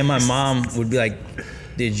eggs. And my mom would be like,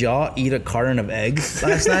 did y'all eat a carton of eggs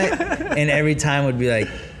last night? And every time would be like,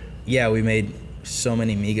 yeah, we made so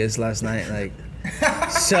many migas last night. Like,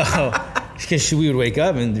 so, because we would wake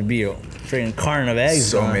up and there'd be a freaking carton of eggs.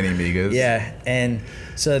 So many migas. Yeah, and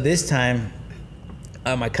so this time,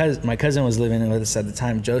 my cousin was living with us at the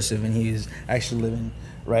time, Joseph, and he was actually living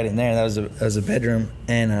right in there. That was a bedroom,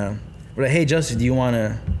 and we're like, hey, Joseph, do you want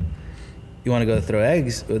to go throw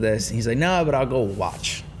eggs with us? And he's like, no, but I'll go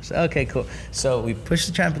watch. So okay, cool. So we pushed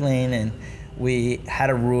the trampoline, and we had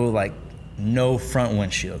a rule like no front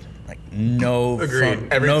windshield, like no Agreed.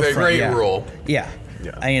 front, no front, Great yeah. rule. Yeah.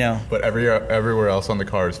 Yeah. You know. But everywhere else on the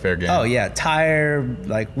car is fair game. Oh yeah, tire.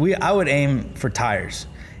 Like I would aim for tires,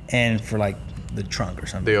 and for like the trunk or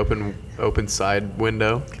something. The open side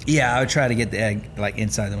window. Yeah, I would try to get the egg like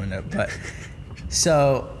inside the window. But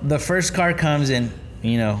so the first car comes in,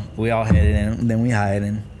 you know, we all hit it, and then we hide,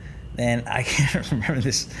 and then I can't remember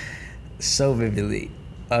this so vividly.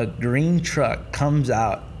 A green truck comes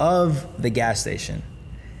out of the gas station,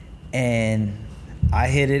 and I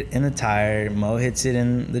hit it in the tire. Mo hits it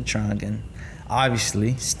in the trunk, and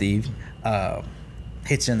obviously Steve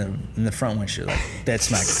hits it in the front windshield, like dead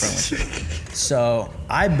smack the front windshield. So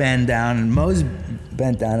I bend down, and Mo's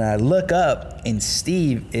bent down, and I look up, and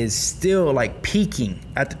Steve is still like peeking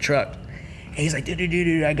at the truck. And he's like,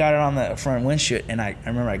 dude, I got it on the front windshield. And I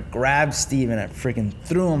remember I grabbed Steve and I freaking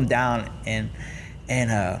threw him down, and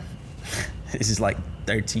this is like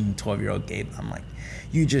 13, 12-year-old Gabe. I'm like,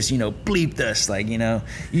 you just, you know, bleeped us, like, you know,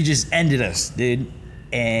 you just ended us, dude.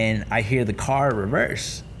 And I hear the car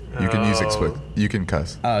reverse. You can use you can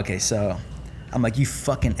cuss. Oh, okay, so I'm like, you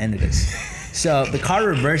fucking ended us. So the car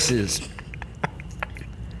reverses,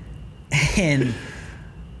 and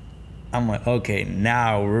I'm like, okay,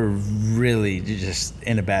 now we're really just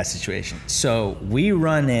in a bad situation. So we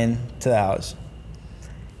run into the house,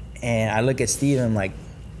 and I look at Steve, and I'm like,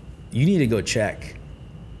 you need to go check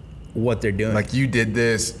what they're doing. Like, you did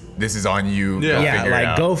this is on you. Yeah. Go Yeah, figure it like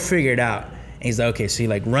out. go figure it out. And he's like, okay, so he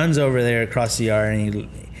like runs over there across the yard, and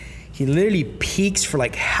he literally peeks for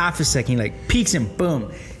like half a second. He like peeks and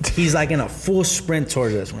boom, he's like in a full sprint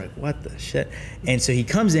towards us. We're like, what the shit? And so he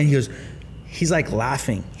comes in, he's like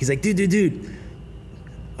laughing. He's like, dude,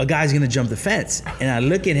 a guy's gonna jump the fence. And I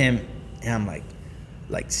look at him, and I'm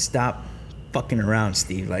like stop fucking around,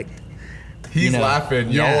 Steve. Like, He's you know, laughing.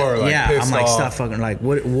 Y'all are like pissed I'm like, off. stop fucking. Like,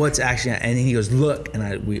 what's actually? And then he goes, look,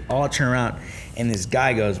 and we all turn around, and this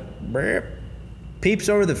guy goes, burp, peeps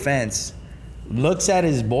over the fence, looks at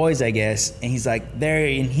his boys, I guess, and he's like, they're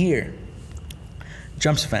in here.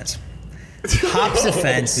 Jumps the fence, hops the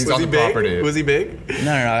fence. He's on the property. Was he big?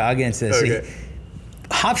 No, I'll get into this. So Okay. he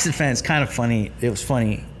hops the fence, kind of funny. It was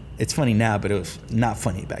funny. It's funny now, but it was not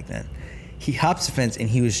funny back then. He hops the fence, and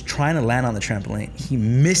he was trying to land on the trampoline. He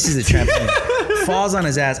misses the trampoline, falls on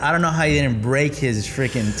his ass. I don't know how he didn't break his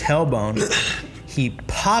freaking tailbone. He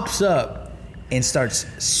pops up and starts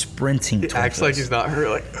sprinting towards Acts like us. he's not hurt.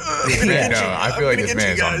 Like, Man, no, I feel like this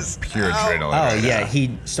man's on pure adrenaline. Oh right yeah, now.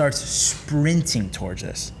 he starts sprinting towards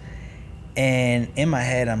us, and in my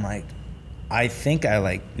head I'm like, I think I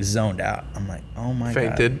like zoned out. I'm like, oh my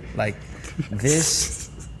Fainted. god, like this,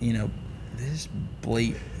 this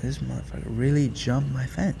motherfucker really jumped my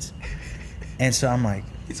fence, and so I'm like,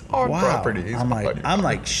 He's on wow. property. He's I'm on like, your I'm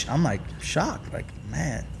property. like shocked, like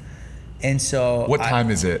man, and so What time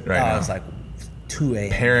is it right now? It's like 2 a.m.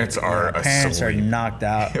 Parents are Parents are asleep. knocked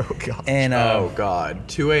out, Oh, gosh. and oh God,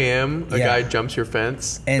 2 a.m. A Yeah. guy jumps your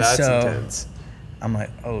fence. And That's so- intense. I'm like,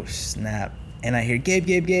 oh snap. And I hear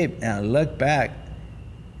Gabe. And I look back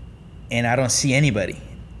and I don't see anybody.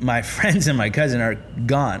 My friends and my cousin are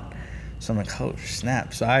gone. So I'm like, oh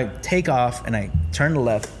snap. So I take off and I turn to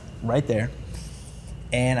left right there.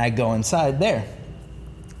 And I go inside there.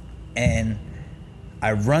 And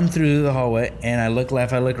I run through the hallway and I look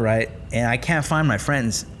left, I look right, and I can't find my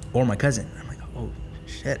friends or my cousin. I'm like, oh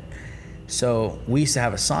shit. So we used to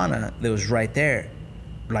have a sauna that was right there,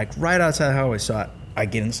 like right outside the hallway. So I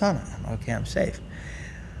get in the sauna. I'm like, okay, I'm safe.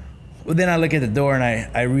 Well, then I look at the door and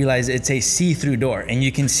I realize it's a see-through door and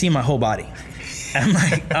you can see my whole body. I'm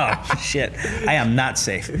like, oh shit, I am not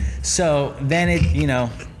safe. So then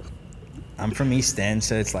I'm from East End,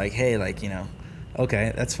 so it's like, hey, like,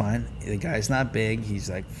 okay, that's fine. The guy's not big. He's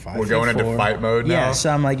like 5'4". We're going into fight mode now? Yeah, so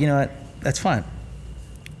I'm like, you know what? That's fine.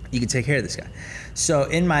 You can take care of this guy. So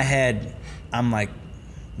in my head, I'm like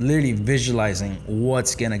literally visualizing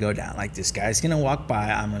what's gonna go down. Like this guy's gonna walk by.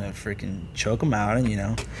 I'm gonna freaking choke him out and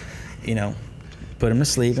put him to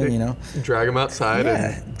sleep and Drag him outside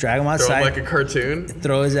and drag him throw outside, him like a cartoon.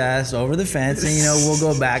 throw his ass over the fence, and we'll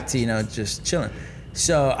go back to just chilling.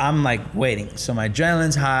 So I'm like waiting. So my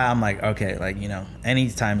adrenaline's high. I'm like, okay, like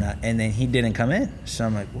anytime now. And then he didn't come in. So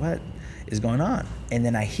I'm like, what is going on? And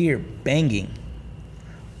then I hear banging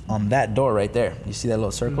on that door right there. You see that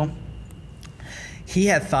little circle? Mm-hmm. He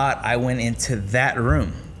had thought I went into that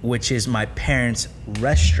room, which is my parents'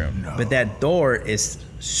 restroom. No. But that door is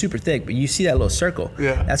super thick. But you see that little circle?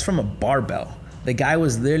 Yeah. That's from a barbell. The guy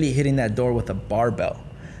was literally hitting that door with a barbell.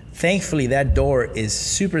 Thankfully, that door is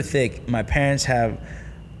super thick. My parents have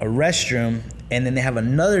a restroom, and then they have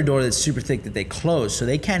another door that's super thick that they close, so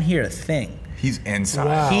they can't hear a thing. He's inside.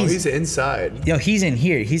 Wow, He's- he's inside. He's in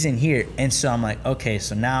here. And so I'm like, okay,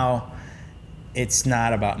 so now it's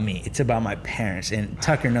not about me. It's about my parents. And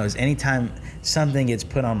Tucker knows anytime something gets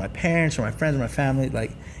put on my parents or my friends or my family,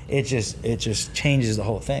 like it just changes the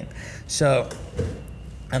whole thing. So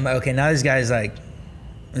I'm like, okay, now this guy's like,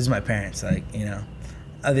 this is my parents, like,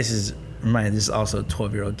 this is also a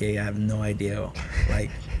 12-year-old gay. I have no idea,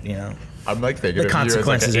 like, I'm like thinking The of you as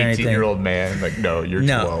like consequences an or anything. 18-year-old man. Like, no, you're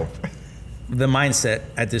No. 12. The mindset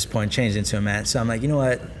at this point changed into a man. So I'm like, you know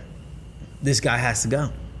what? This guy has to go.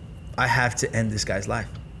 I have to end this guy's life.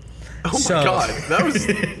 Oh So- my God, that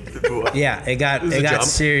was. Yeah, it got This is a jump.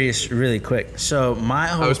 serious really quick. So my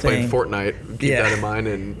whole I was thing. playing Fortnite. Keep Yeah. that in mind,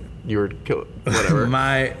 and you were whatever.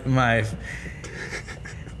 my.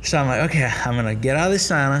 So I'm like, okay, I'm gonna get out of the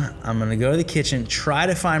sauna. I'm gonna go to the kitchen, try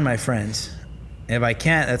to find my friends. If I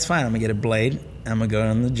can't, that's fine. I'm gonna get a blade. I'm gonna go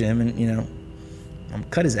in the gym and I'm gonna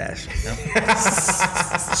cut his ass.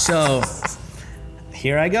 So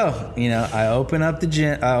here I go. I open up the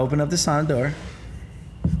gym. I open up the sauna door,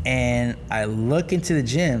 and I look into the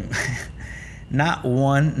gym. Not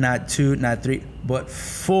one, not two, not three, but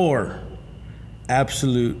 4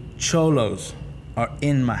 absolute cholos are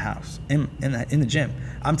in my house, in the gym.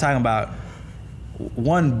 I'm talking about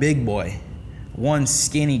one big boy, one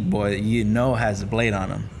skinny boy that has a blade on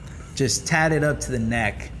him, just tatted up to the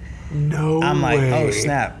neck. No I'm like, way. oh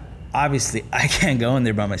snap. Obviously, I can't go in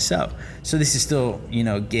there by myself. So this is still,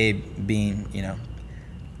 Gabe being,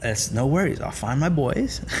 it's no worries. I'll find my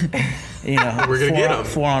boys. We're gonna get 'em.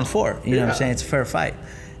 4 on 4. You know what Yeah. I'm saying? It's a fair fight.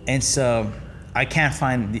 And so I can't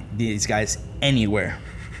find these guys anywhere.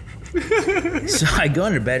 So I go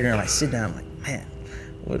in the bedroom, I sit down, I'm like,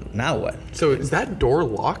 man, now what? So is that door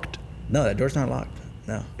locked? No, that door's not locked.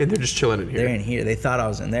 No. And they're just chilling in here. They're in here. They thought I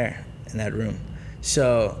was in there, in that room.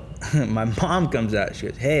 So my mom comes out. She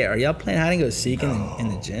goes, hey, are y'all playing hide and go seek in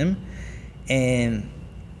the gym? And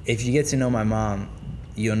if you get to know my mom,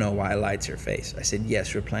 you'll know why I lied to her face. I said,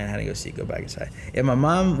 yes, we're playing hide and go seek. Go back inside. If my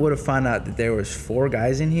mom would have found out that there was 4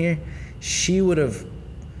 guys in here, she would have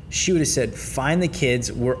said, find the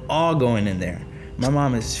kids. We're all going in there. My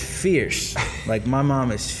mom is fierce. Like, my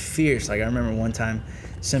mom is fierce. Like, I remember one time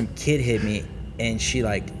some kid hit me, and she,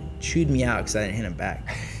 like, chewed me out because I didn't hit him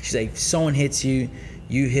back. She's like, if someone hits you,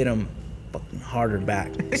 you hit them fucking harder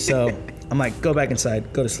back. So I'm like, go back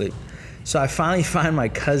inside, go to sleep. So I finally find my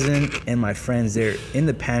cousin and my friends there in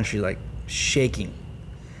the pantry, like shaking.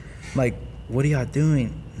 I'm like, what are y'all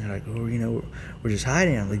doing? And they're like, oh, you know, we're just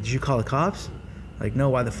hiding. I'm like, did you call the cops? Like, no,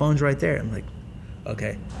 why? The phone's right there. I'm like,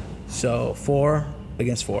 okay. So 4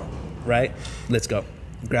 against 4, right? Let's go.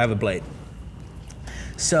 Grab a blade.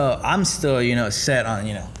 So I'm still, you know, set on,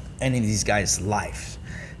 you know, ending these guys' lives.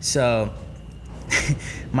 So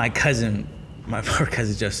my poor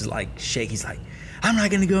cousin just is like shake. He's like, I'm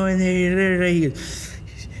not gonna go in there. He goes,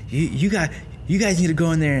 you guys need to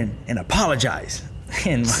go in there and apologize.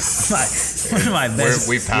 And one of my best,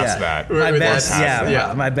 We passed that.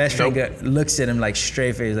 My best friend looks at him like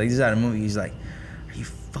straight face, like this is out of a movie. He's like, are you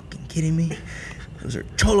fucking kidding me? Those are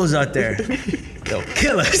cholos out there. They'll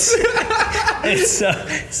kill us. And so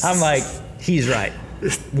I'm like, he's right.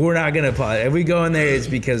 We're not gonna apologize. If we go in there, it's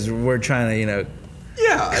because we're trying to, you know,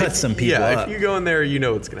 cut some people up. If you go in there, you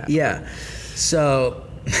know what's gonna happen. Yeah. So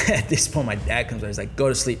at this point, my dad comes out. He's like, go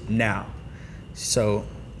to sleep now. So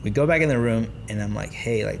we go back in the room, and I'm like,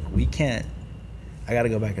 hey, like, we can't. I got to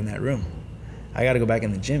go back in that room. I got to go back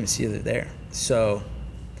in the gym and see if they're there. So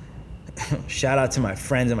shout out to my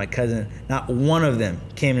friends and my cousin. Not one of them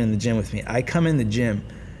came in the gym with me. I come in the gym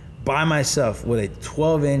by myself with a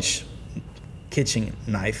 12-inch kitchen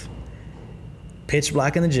knife, pitch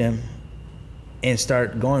black in the gym, and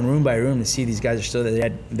start going room by room to see these guys are still there.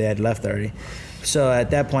 They had left already. So at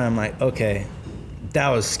that point, I'm like, okay, that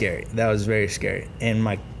was scary. That was very scary. And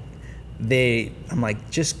I'm like,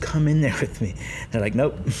 just come in there with me. They're like,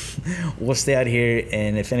 nope, we'll stay out here,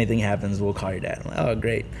 and if anything happens, we'll call your dad. I'm like, oh,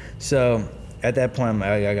 great. So at that point, I'm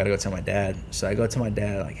like, I gotta go tell my dad. So I go to my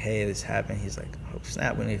dad, like, hey, this happened. He's like, oh,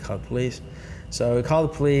 snap, we need to call the police. So we call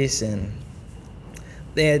the police, and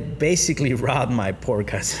they had basically robbed my poor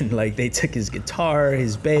cousin. Like, they took his guitar,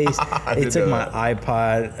 his bass, they took my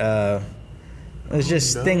iPod. It was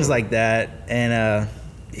just things like that. And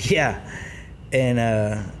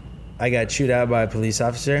I got chewed out by a police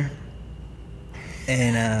officer.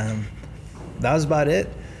 And that was about it.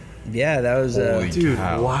 Yeah, that was Dude,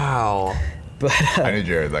 cow. wow. But I knew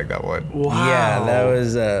Jared like that one. Wow.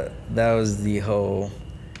 yeah, that was the whole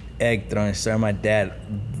egg throwing story. My dad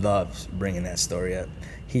loves bringing that story up.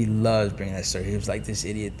 He loves bringing that story. He was like, this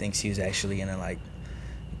idiot thinks he was actually gonna like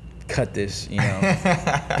cut this, you know,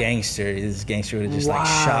 gangster. This gangster would have just like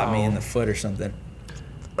shot me in the foot or something.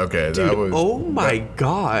 Okay, Dude, that was. oh my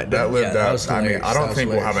God. That lived Yeah, that out. was I mean, hilarious. I That don't was think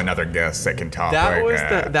we'll have hilarious. another guest that can top That like was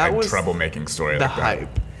a was troublemaking story the like that.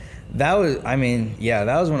 hype. That was, I mean, yeah,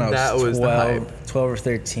 that was when I That was was the 12 or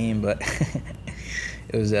 13, but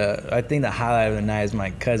it was, I think the highlight of the night is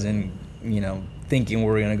my cousin, you know, thinking we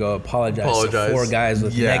were going to go apologize to 4 guys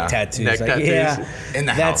with Yeah. neck tattoos. Neck like, tattoos. yeah, In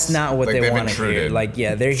the that's house. not what Like, they they've want to hear. intruded. Like,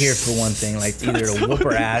 yeah, they're here for one thing, like either to whoop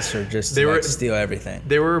her ass or just They to were- like, steal everything.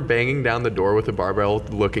 They were banging down the door with a barbell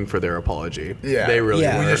looking for their apology. Yeah. They really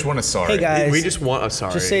Yeah. were. We just want to sorry. Hey, guys. We just want a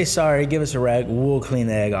sorry. Just say sorry, give us a rag, we'll clean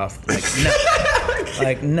the egg off. Like, no.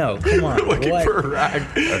 Like, no, come on. looking what? for a rag.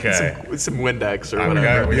 Okay. Some Windex or All right,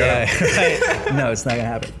 whatever. we got. Yeah, right. No, it's not going to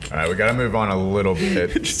happen. All right, we got to move on a little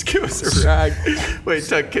bit. Just give us a rag. Wait,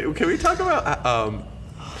 Tuck, can we talk about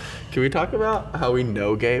how we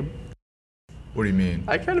know Gabe? What do you mean?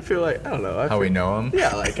 I kind of feel like, I don't know. How we know him?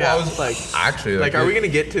 Yeah, like, Well, how, like, actually, like, are we gonna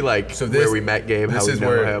get to like So where we met Gabe, how we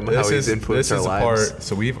know him, how he's influenced our lives?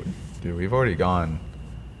 So we've already gone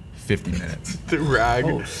 50 minutes. The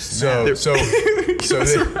rag. So Give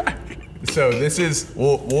us a rag. So this is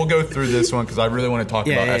we'll go through this one because I really want to talk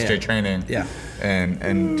about SJ yeah. training. Yeah.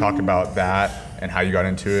 And talk about that and how you got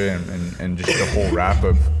into it and just the whole wrap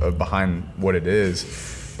of behind what it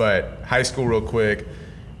is. But high school real quick,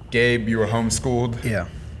 Gabe, you were homeschooled. Yeah.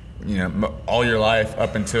 You know, all your life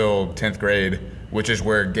up until 10th grade, which is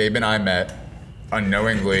where Gabe and I met.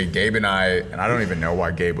 Unknowingly, Gabe and I don't even know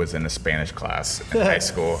why Gabe was in a Spanish class in high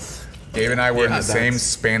school. Gabe and I were in the same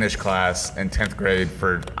Spanish class in 10th grade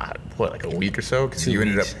for like a week or so because you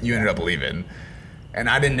ended up leaving, and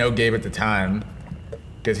I didn't know Gabe at the time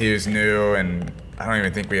because he was new and I don't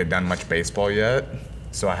even think we had done much baseball yet,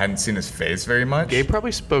 so I hadn't seen his face very much. Gabe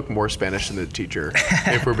probably spoke more Spanish than the teacher,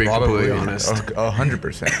 if we're being completely honest.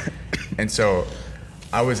 100%. And so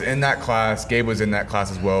I was in that class, Gabe was in that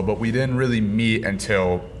class as well, but we didn't really meet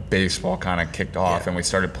until baseball kind of kicked off and we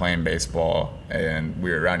started playing baseball and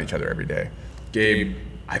we were around each other every day. Gabe,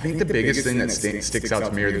 I think the biggest thing that sticks out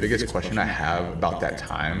to me, or the biggest question I have about that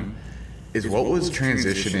time, is what was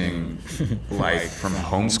transitioning like from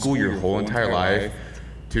homeschool your whole entire life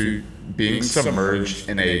to being submerged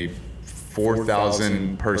in a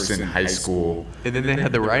 4,000 person high school. And then they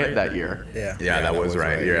had the riot that year. Yeah, that was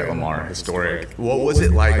right. You're at Lamar, historic. What was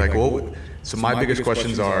it like? So my biggest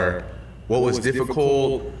questions are, What was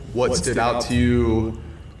difficult? What stood out to you?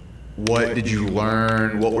 What did you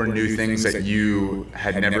learn? What were new things that you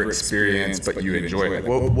had never experienced but you enjoyed? Like,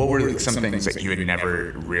 what were some things that you had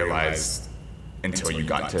never realized until you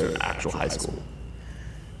got to actual high school?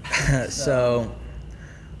 So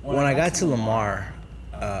when I got to Lamar,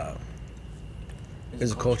 it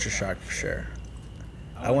was a culture shock for sure.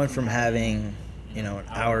 I went from having, an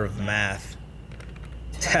hour of math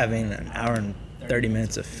to having an hour and 30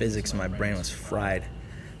 minutes of physics. My brain was fried.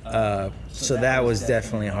 So that was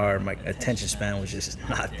definitely hard. My attention span was just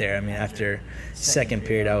not there. I mean, after second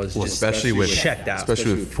period, I was just checked out.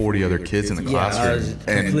 Especially with 40 other kids in the I classroom. was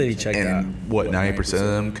completely checked out. And what, 90% of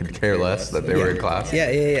them could care less that they were in class?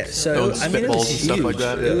 Yeah. So I mean, it was spitballs and stuff huge. like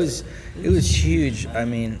that. It was huge. I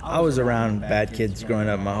mean, I was around bad kids growing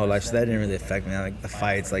up my whole life, so that didn't really affect me. Like the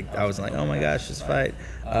fights, like I was like, oh my gosh, this fight.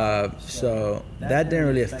 So that didn't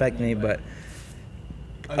really affect me. But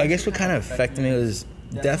I guess what kind of affected me was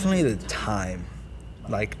definitely the time.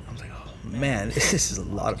 Like I was like, oh man, this is a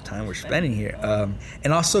lot of time we're spending here.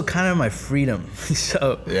 And also kind of my freedom.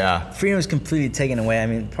 So freedom was completely taken away. I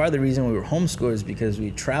mean, part of the reason we were homeschooled is because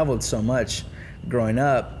we traveled so much growing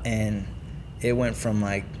up, and it went from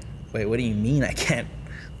like, wait, what do you mean I can't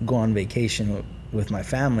go on vacation with my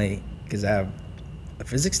family because I have a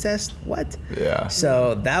physics test? What? Yeah.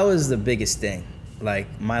 So that was the biggest thing.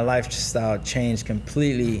 Like my lifestyle changed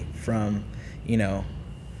completely from,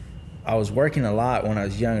 I was working a lot when I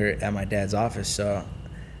was younger at my dad's office, so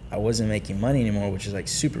I wasn't making money anymore, which is like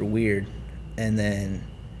super weird. And then,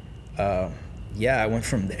 I went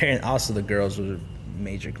from there. And also the girls was a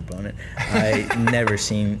major component. I never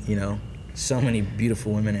seen, so many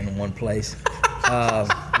beautiful women in one place.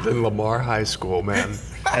 The Lamar High School, man.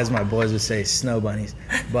 As my boys would say, snow bunnies.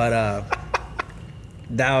 But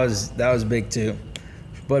that was big too.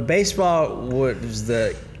 But baseball was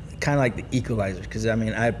the kind of like the equalizer, because I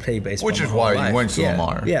mean I played baseball. Which my is whole why life. you went to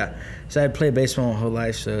Lamar. Yeah. So I played baseball my whole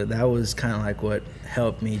life, so that was kind of like what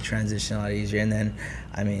helped me transition a lot easier. And then,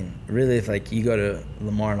 I mean, really, if like you go to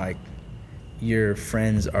Lamar, like your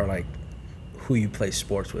friends are like who you play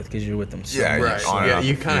sports with, because you're with them so much. Yeah,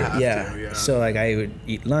 you kind of have to. Yeah. So like I would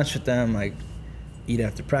eat lunch with them, like eat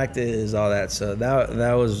after practice, all that. So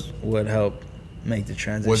that was what helped make the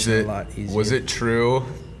transition a lot easier. Was it true?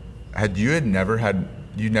 You never had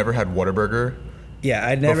Whataburger? Yeah,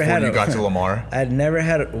 I'd never before had. You got to Lamar? I'd never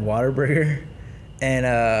had a Whataburger,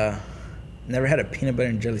 and never had a peanut butter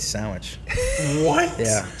and jelly sandwich. What?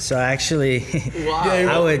 Yeah. So actually, Wow. I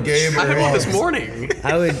had one this morning.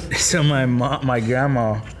 So my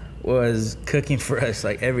grandma was cooking for us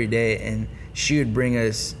like every day, and she would bring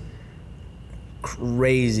us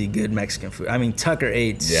crazy good Mexican food. I mean, Tucker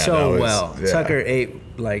ate well. Yeah. Tucker ate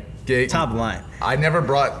like top line. I never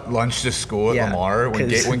brought lunch to school at Lamar.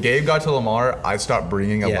 When Gabe got to Lamar, I stopped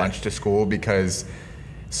bringing a lunch to school because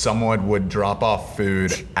someone would drop off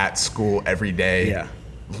food at school every day. Yeah.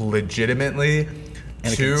 Legitimately,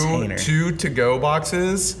 two to-go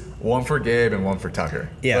boxes, one for Gabe and one for Tucker.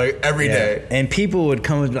 Yeah. Like every day. And people would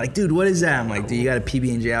come and be like, dude, what is that? I'm like, dude, you got a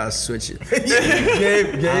PB&J, I'll switch it.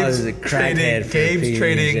 Gabe's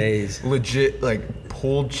trading legit like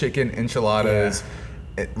pulled chicken enchiladas,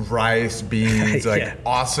 rice, beans, like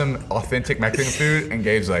awesome, authentic Mexican food. And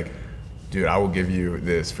Gabe's like, dude, I will give you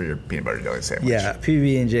this for your peanut butter jelly sandwich. Yeah,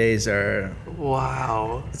 PB&Js are...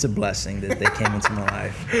 Wow. It's a blessing that they came into my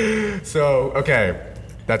life. So, okay,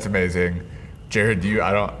 that's amazing. Jared,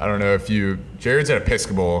 I don't know if Jared's at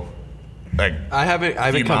Episcopal, like I haven't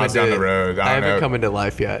come into down the road. I haven't come into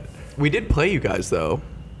life yet. We did play you guys though,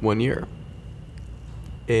 one year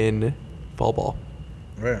in fall ball.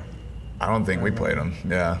 Where? I don't think we played them.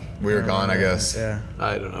 Yeah, we were gone, I guess. Yeah.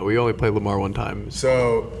 I don't know. We only played Lamar one time.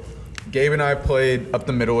 So, Gabe and I played up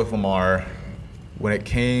the middle with Lamar. When it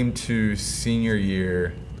came to senior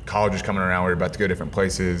year, college was coming around. We were about to go different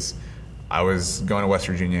places. I was going to West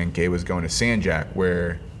Virginia and Gabe was going to San Jack,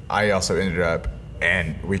 where I also ended up,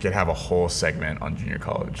 and we could have a whole segment on junior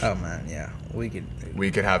college. Oh man, yeah. We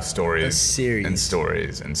could have stories and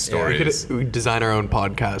stories and stories. We could design our own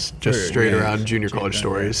podcast just straight around junior college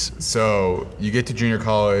stories. So you get to junior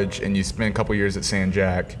college and you spend a couple years at San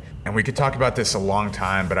Jack, and we could talk about this a long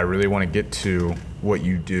time, but I really want to get to what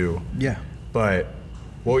you do. Yeah. But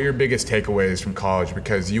what were your biggest takeaways from college?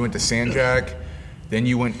 Because you went to San Jack, then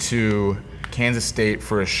you went to Kansas State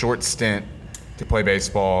for a short stint to play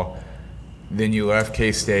baseball. Then you left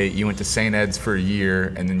K-State, you went to St. Ed's for a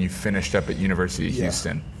year, and then you finished up at University of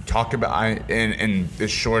Houston. Talk about, in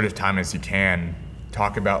as short of time as you can,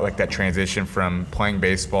 talk about like that transition from playing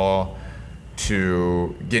baseball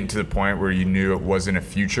to getting to the point where you knew it wasn't a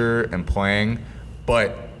future and playing,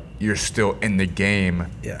 but you're still in the game,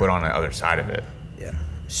 Yeah. but on the other side of it. Yeah.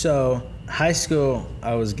 So high school,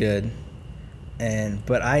 I was good,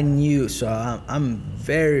 but I knew. So I'm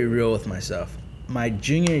very real with myself. My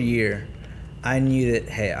junior year, I knew that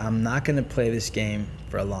hey, I'm not gonna play this game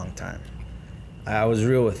for a long time. I was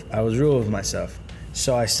real with myself.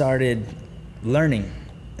 So I started learning,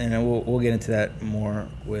 and then we'll get into that more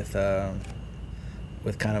with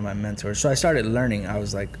kind of my mentor. So I started learning. I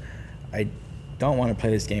was like, I don't want to play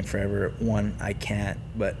this game forever. One, I can't,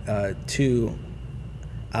 but two,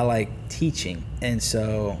 I like teaching. And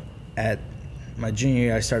so at my junior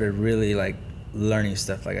year, I started really like learning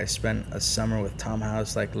stuff. Like I spent a summer with Tom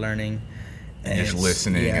House, like learning And just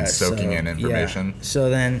listening and soaking in information. Yeah. So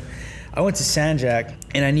then I went to San Jac,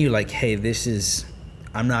 and I knew like, hey,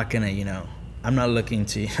 I'm not gonna, I'm not looking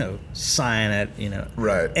to, sign at,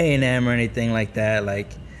 Right. A&M or anything like that. Like,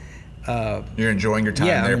 You're enjoying your time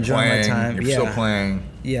yeah, there, I'm enjoying playing. my time. You're Yeah. still playing.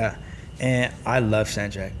 yeah. And I love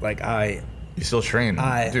San Jac. Like You still train.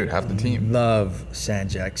 Dude, half the team. love San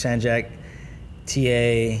Jac. San Jac,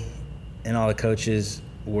 TA, and all the coaches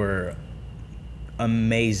were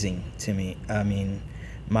amazing to me. I mean,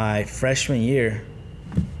 my freshman year,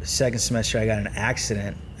 second semester, I got in an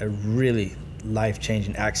accident, a really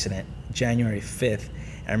life-changing accident, January 5th.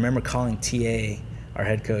 And I remember calling TA, our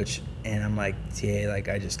head coach, and I'm like, TA, like,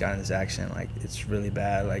 I just got in this accident. Like, it's really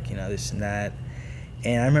bad, like, this and that.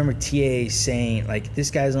 And I remember TA saying, like, this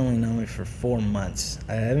guy's only known me for 4 months.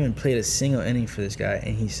 I haven't played a single inning for this guy.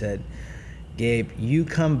 And he said, Gabe, you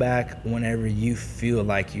come back whenever you feel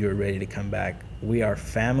like you're ready to come back. We are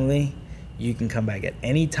family. You can come back at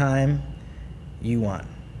any time you want.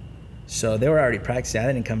 So they were already practicing. I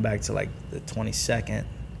didn't come back till like the 22nd.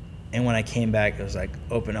 And when I came back, it was like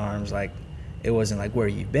open arms. Like, it wasn't like, where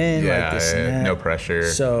you been? Yeah, like this and that. no pressure.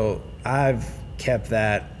 So I've kept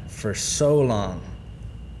that for so long.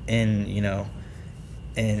 And,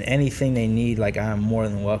 and anything they need, like, I'm more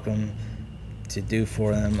than welcome to do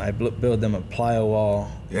for them. I build them a plyo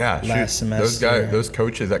wall last semester. Those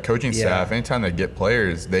coaches, that coaching staff, anytime they get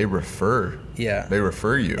players, they refer. Yeah. They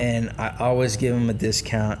refer you. And I always give them a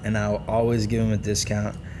discount, and I'll always give them a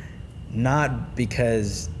discount, not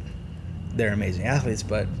because they're amazing athletes,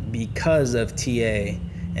 but because of TA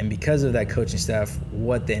and because of that coaching staff,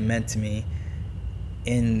 what they meant to me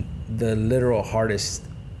in the literal hardest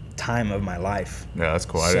time of my life. Yeah, that's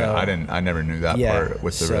cool. So, I never knew that part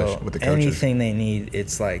with the with the coaches. Anything they need,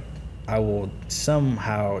 it's like I will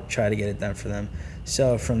somehow try to get it done for them.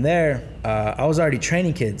 So from there, I was already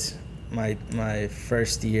training kids my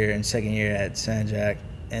first year and second year at San Jac,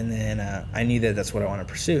 and then I knew that that's what I want to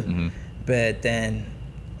pursue. Mm-hmm. But then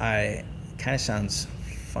kind of sounds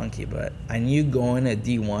funky, but I knew going to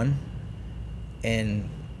D1 and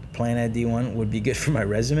playing at D1 would be good for my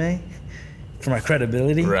resume, for my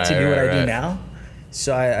credibility to do what I do now.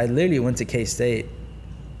 So I literally went to K-State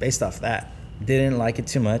based off that. Didn't like it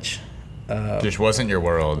too much. Just wasn't your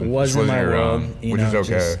world. Wasn't my your world. own, which is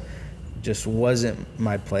okay. Just wasn't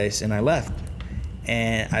my place, and I left.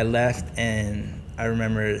 And I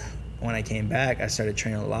remember when I came back, I started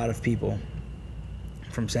training a lot of people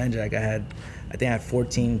from San Jac. I think I had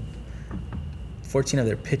 14 of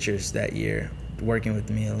their pitchers that year working with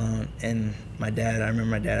me alone. And I remember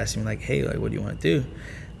my dad asking me, like, hey, like, what do you want to do?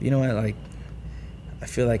 You know what, like, I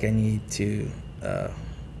feel like I need to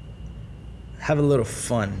have a little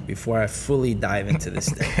fun before I fully dive into this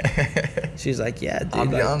thing. She's like, yeah, dude.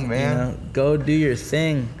 I'm young, man. Go do your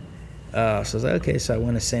thing. So I was like, okay. So I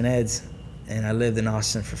went to St. Ed's, and I lived in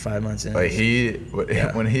Austin for 5 months. And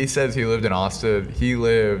when he says he lived in Austin, he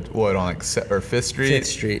lived on like 5th Street? 5th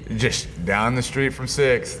Street. Just down the street from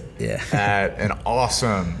 6th. Yeah. At an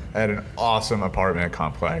awesome apartment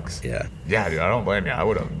complex. Yeah. Yeah, dude, I don't blame you. I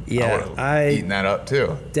would have eaten that up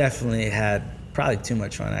too. Definitely had probably too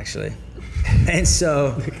much fun, actually. And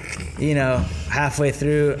so, halfway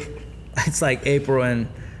through, it's like April, and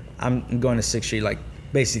I'm going to 6th Street, like,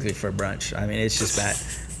 basically for brunch. I mean, it's just bad.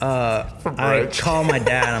 I call my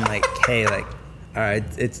dad. I'm like, hey, like, all right,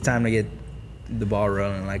 it's time to get the ball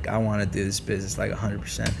rolling. Like, I want to do this business like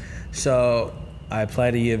 100%. So I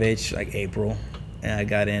applied to U of H like April, and I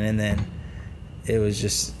got in, and then it was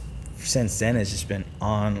just, since then, it's just been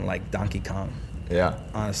on like Donkey Kong. Yeah.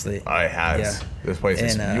 Honestly. It has. Yeah. This place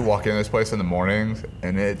is, you walk in this place in the mornings,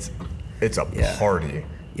 and it's a party.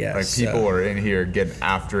 Yeah. Like, people are in here getting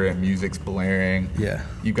after it, music's blaring. Yeah.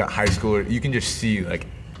 You've got high schoolers, you can just see, like,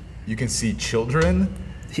 you can see children.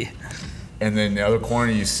 Yeah. And then the other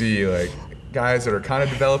corner, you see, like, guys that are kind of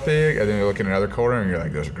developing, and then you look in another corner, and you're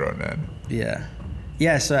like, those are grown men. Yeah.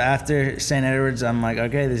 Yeah, so after St. Edwards, I'm like,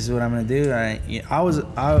 okay, this is what I'm gonna do. I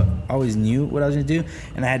always knew what I was gonna do,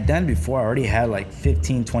 and I had done before. I already had like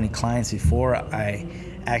 15, 20 clients before I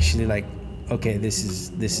actually like, okay, this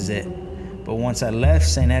is it. But once I left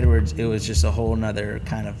St. Edwards, it was just a whole nother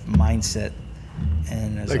kind of mindset,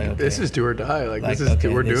 and it was like, okay, this is do or die. Like this is okay,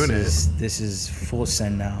 we're doing it. This is full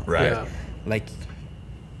send now. Right. Yeah. Like,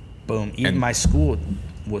 boom. Even And- my school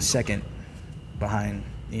was second behind,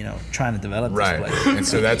 trying to develop Right. this place. And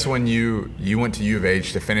so that's when you went to U of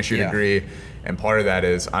H to finish your Yeah. degree, and part of that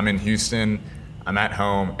is I'm in Houston, I'm at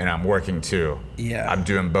home, and I'm working too. Yeah. I'm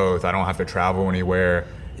doing both. I don't have to travel anywhere.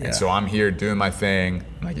 Yeah. And so I'm here doing my thing.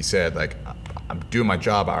 Like you said, like I'm doing my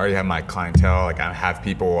job. I already have my clientele. Like I have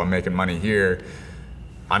people. I'm making money here.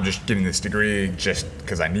 I'm just getting this degree just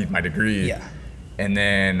because I need my degree. Yeah. And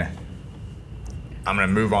then I'm gonna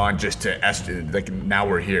move on just to SJ. Like now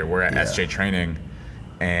we're here. We're at Yeah. SJ Training.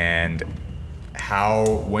 And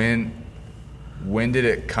when did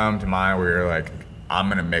it come to mind where you're like, I'm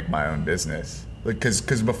gonna make my own business? Like, cause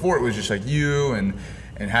before it was just like you and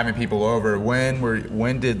having people over.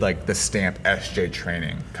 When did like the stamp SJ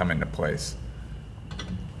Training come into place?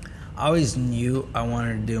 I always knew I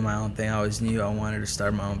wanted to do my own thing. I always knew I wanted to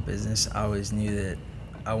start my own business. I always knew that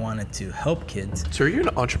I wanted to help kids. So are you an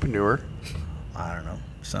entrepreneur? I don't know.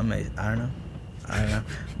 I don't know.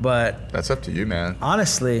 But That's up to you, man.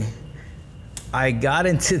 honestly, I got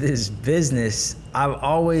into this business. I've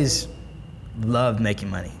always loved making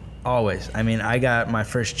money. Always. I mean, I got my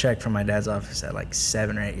first check from my dad's office at like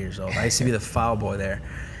 7 or 8 years old. I used to be the file boy there,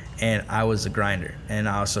 and I was a grinder. And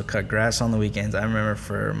I also cut grass on the weekends. I remember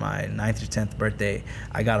for my 9th or 10th birthday,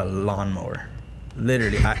 I got a lawnmower.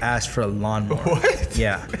 Literally, I asked for a lawnmower. What?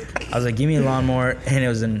 Yeah. I was like, give me a lawnmower, and it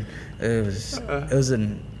was an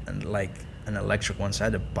electric one, so I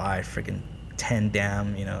had to buy freaking 10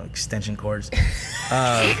 damn, extension cords.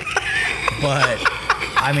 But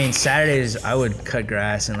I mean, Saturdays I would cut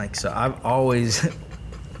grass, and so I've always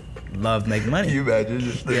loved making money. Can you imagine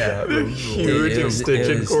just like Yeah. that? Huge it was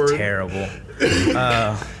extension cord. terrible.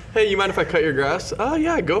 Hey, you mind if I cut your grass? Oh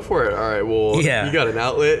yeah, go for it. All right, well, Yeah. you got an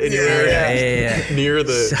outlet in your area Yeah. near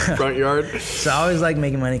the So- front yard. So I always liked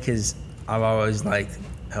making money because I've always liked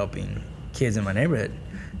helping kids in my neighborhood.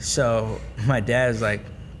 So my dad was like,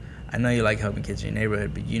 I know you like helping kids in your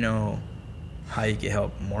neighborhood, but you know how you can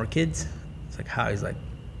help more kids? It's like, how? He's like,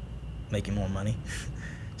 making more money.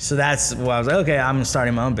 So that's why I was like, okay, I'm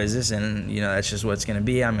starting my own business, and that's just what it's gonna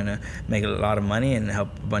be. I'm gonna make a lot of money and help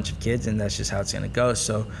a bunch of kids, and that's just how it's gonna go.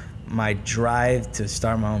 So my drive to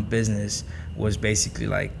start my own business was basically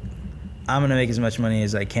like, I'm gonna make as much money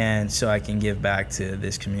as I can so I can give back to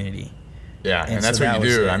this community. Yeah, And and that's so what that you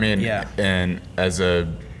was do. it. I mean, Yeah. and as a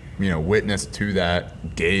witness to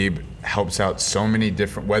that, Gabe helps out so many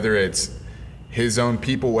different, whether it's his own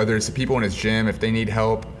people, whether it's the people in his gym, if they need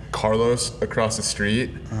help, Carlos across the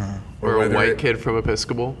street, Or a whether white it- kid from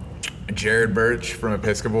Episcopal. Jared Birch from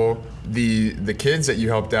Episcopal, the kids that you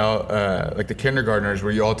helped out, like the kindergartners,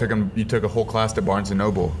 where you took a whole class to Barnes and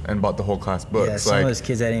Noble and bought the whole class books. Yeah, some like, of those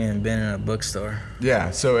kids hadn't even been in a bookstore.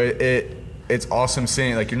 yeah, so it's awesome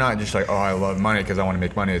seeing, like, you're not just like, oh, I love money because I want to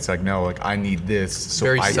make money. It's like, no, like, I need this so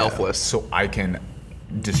Very selfless. so I can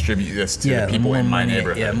distribute this to Yeah, the people more in my money.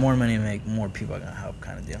 neighborhood. Yeah, more money make more people are gonna help,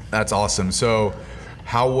 kind of deal. That's awesome. So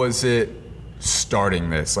how was it starting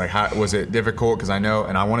this? Like, how was it difficult? Because I know,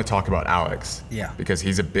 and I want to talk about Alex. Yeah. Because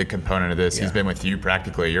he's a big component of this. He's Yeah. been with you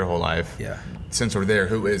practically your whole life. Yeah. Since we're there,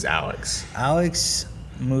 who is Alex? Alex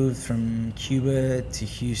moved from Cuba to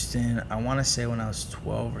Houston, I want to say when I was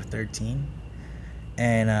 12 or 13.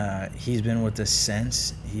 And he's been with us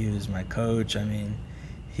since. He was my coach. I mean,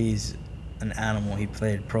 he's an animal. He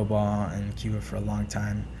played pro ball in Cuba for a long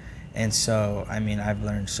time. And so, I mean, I've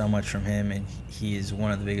learned so much from him, and he is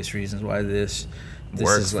one of the biggest reasons why this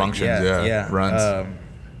Works, is like, functions, runs.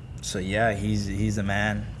 So yeah, he's the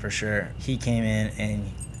man for sure. He came in, and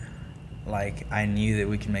like, I knew that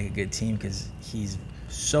we could make a good team because he's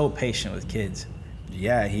so patient with kids.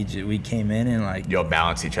 Yeah, we came in and like, You'll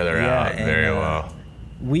balance each other Yeah, out and, very well.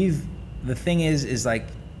 the thing is like,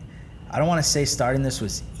 I don't want to say starting this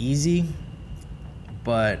was easy,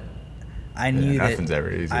 but I knew that nothing's ever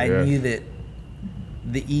easy, I yeah. knew that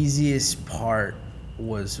the easiest part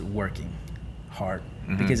was working hard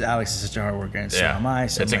because Alex is such a hard worker, and so Yeah, am I.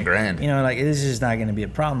 So it's I'm like, ingrained. like, this is just not going to be a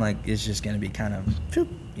problem. Like, it's just going to be kind of, phew,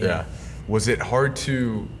 Yeah. Was it hard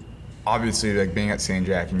to, obviously, like being at San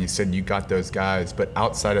Jack, and you said you got those guys, but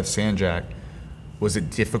outside of San Jack, was it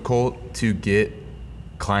difficult to get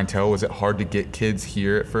clientele? Was it hard to get kids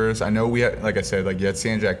here at first? I know we had, like I said, like you had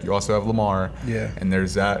San Jack, you also have Lamar. Yeah. And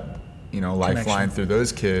there's that, lifeline Connection. through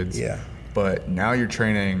those kids. Yeah. but now you're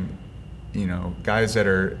training, you know, guys that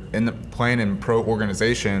are playing in pro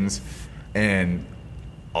organizations, and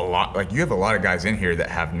a lot, like, you have a lot of guys in here that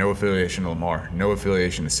have no affiliation to Lamar, no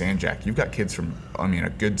affiliation to Sanjak. You've got kids from, I mean, a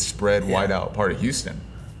good spread wide out part of Houston.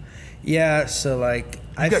 Yeah, so like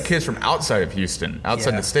You've got kids from outside of Houston,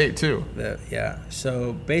 outside the state too.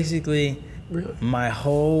 So basically, my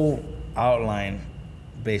whole outline,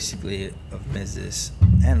 basically, of business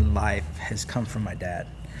and life has come from my dad,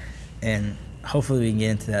 and hopefully we can get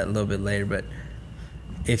into that a little bit later. But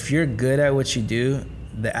if you're good at what you do,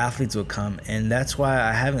 the athletes will come, and that's why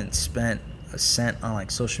I haven't spent a cent on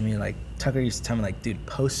like social media. Like Tucker used to tell me, like, dude,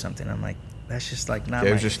 post something. I'm like, that's just like not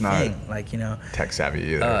my just thing. not like, you know, tech savvy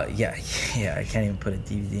either. Yeah, I can't even put a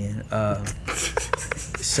DVD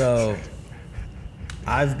in. So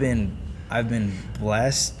I've been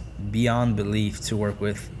blessed beyond belief to work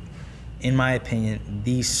with, in my opinion,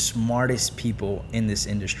 the smartest people in this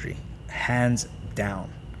industry, hands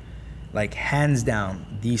down. Like, hands down,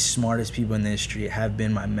 the smartest people in the industry have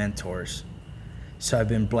been my mentors. So I've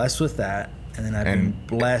been blessed with that, and then I've been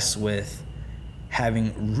blessed with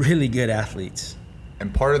having really good athletes.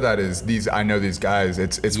 And part of that is I know these guys,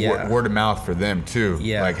 it's word of mouth for them too.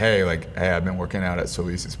 Yeah. Like, hey, I've been working out at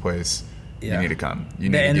Solis's place. Yeah. You need to come. You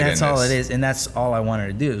need to get in this. And that's all it is. And that's all I wanted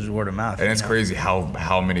to do is word of mouth. And it's crazy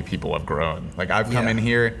how many people have grown. Like, I've come in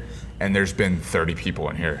here, and there's been 30 people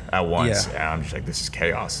in here at once. Yeah. And I'm just like, this is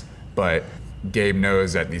chaos. But Gabe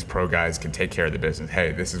knows that these pro guys can take care of the business.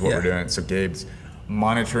 Hey, this is what we're doing. So Gabe's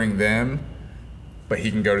monitoring them, but he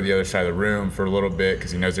can go to the other side of the room for a little bit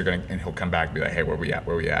because he knows they're going to, and he'll come back and be like, hey, where we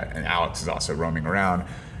at? And Alex is also roaming around.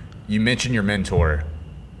 You mentioned your mentor,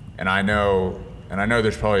 and I know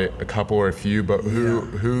there's probably a couple or a few, but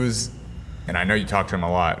who's, and I know you talk to him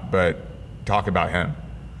a lot, but talk about him.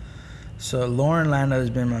 So Lauren Lando has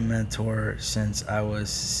been my mentor since I was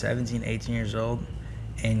 17, 18 years old.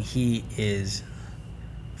 And he is,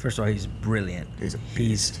 first of all, he's brilliant. He's a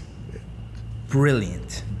beast. He's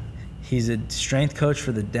brilliant. He's a strength coach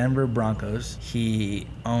for the Denver Broncos. He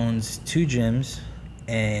owns 2 gyms,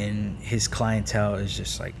 and his clientele is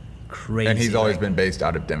just like crazy. And he's always been based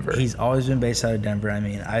out of Denver. He's always been based out of Denver. I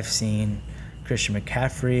mean, I've seen Christian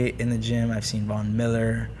McCaffrey in the gym. I've seen Von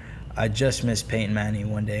Miller. I just missed Peyton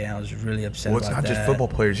Manning one day. I was really upset about that. Well, it's not just football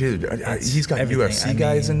players either. He's got UFC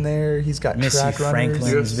guys in there. He's got Missy track runners.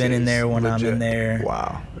 Franklin's been in there when I'm in there.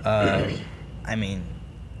 Wow. I mean,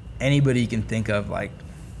 anybody you can think of, like,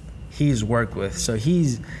 he's worked with. So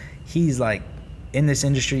he's like, in this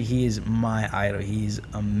industry, he is my idol. He's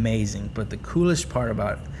amazing. But the coolest part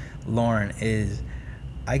about Lauren is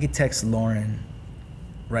I could text Lauren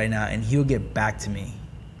right now, and he'll get back to me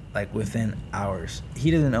like within hours.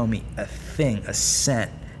 He doesn't owe me a thing, a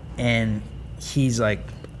cent, and he's like,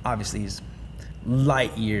 obviously he's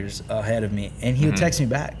light years ahead of me, and he'll text me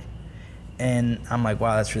back, and I'm like,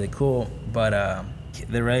 wow, that's really cool. But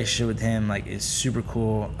the relationship with him, like, is super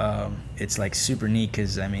cool. It's like super neat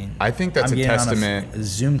because, I mean, I think that's I'm a testament. On a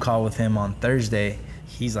Zoom call with him on Thursday.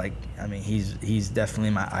 He's like, I mean, he's definitely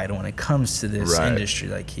my idol when it comes to this industry.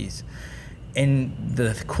 Like, and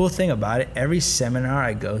the cool thing about it, every seminar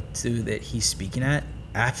I go to that he's speaking at,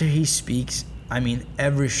 after he speaks, I mean,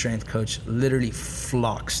 every strength coach literally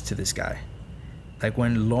flocks to this guy. Like,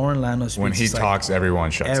 when Lauren Lando speaks, when he talks, like,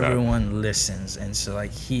 everyone shuts up. Everyone listens, and so,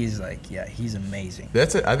 like, he's amazing.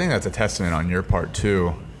 I think that's a testament on your part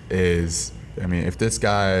too. Is, I mean, if this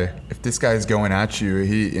guy's going at you,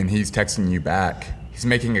 he's texting you back. He's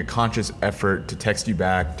making a conscious effort to text you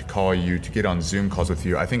back, to call you, to get on Zoom calls with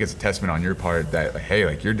you. I think it's a testament on your part that, like, hey,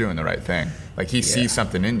 like, you're doing the right thing. Like, he sees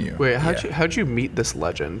something in you. Wait, how'd you meet this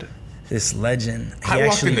legend? This legend. I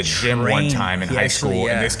walked in the gym one time in high school,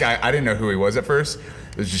 and this guy, I didn't know who he was at first.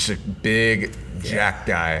 It was just a big jack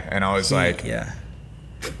guy, and I was like, who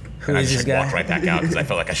and I is just this guy? walked right back out because I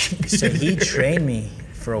felt like I should be. So he trained me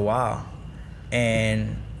for a while,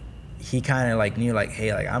 and he kind of like knew, like,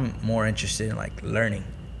 hey, like, I'm more interested in, like, learning.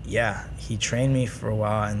 Yeah, he trained me for a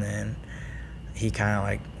while, and then he kind of,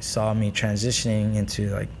 like, saw me transitioning into,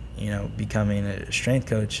 like, you know, becoming a strength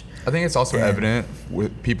coach. I think it's also evident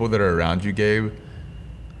with people that are around you, Gabe.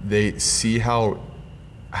 They see how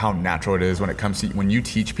natural it is when it comes to when you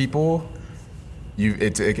teach people.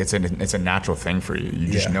 It's a natural thing for you.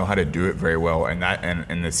 You just know how to do it very well, and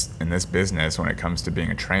in this business, when it comes to being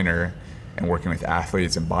a trainer and working with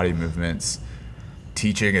athletes and body movements,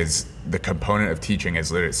 teaching is the component of teaching is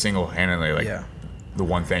literally single-handedly like the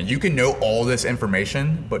one thing. You can know all this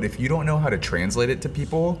information, but if you don't know how to translate it to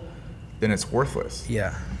people, then it's worthless.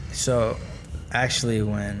 Yeah. So actually,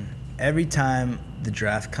 every time the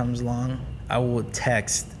draft comes along, I will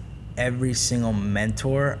text every single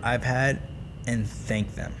mentor I've had and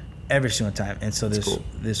thank them every single time. And so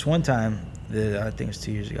this one time, I think it was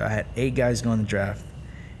 2 years ago, I had 8 guys go in the draft,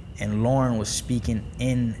 and Lauren was speaking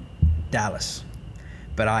in Dallas.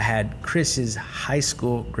 But I had Chris's high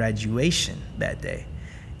school graduation that day,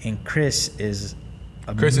 and Chris is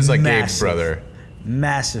like Gabe's brother.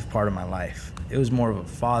 Massive part of my life. It was more of a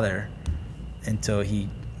father until he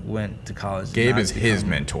went to college. Gabe is his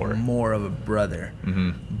mentor. More of a brother.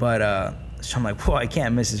 Mm-hmm. But so I'm like, well, I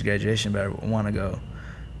can't miss his graduation, but I want to go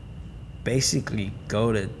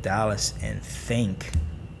to Dallas and thank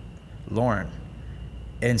Lauren.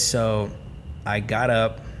 And so I got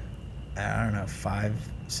up, I don't know, 5,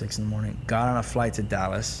 6 in the morning, got on a flight to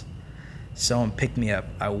Dallas. Someone picked me up.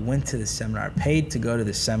 I went to the seminar, paid to go to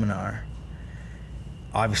the seminar,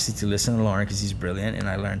 obviously to listen to Lauren because he's brilliant and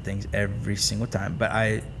I learn things every single time.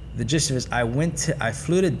 But the gist of it is I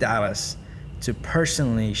flew to Dallas to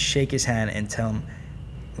personally shake his hand and tell him,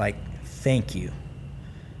 like, thank you.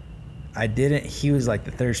 He was like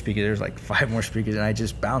the third speaker. There was like 5 more speakers, and I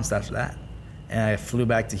just bounced after that. And I flew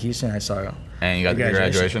back to Houston. I saw. And you got the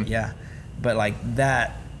graduation? Yeah. But like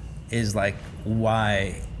that is like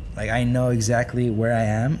why, like I know exactly where I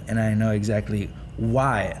am, and I know exactly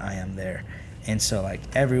why I am there. And so like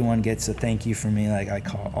everyone gets a thank you from me. Like I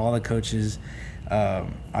call all the coaches,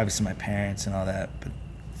 obviously my parents and all that. But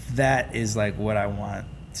that is like what I want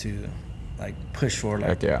to like push for.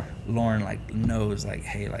 Like Lauren like knows like,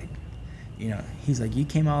 hey, like, you know, he's like, you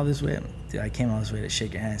came all this way. Dude, I came all this way to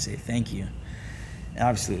shake your hand and say thank you. And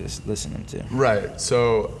obviously just listen to him too. Right.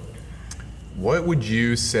 So what would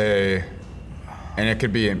you say, and it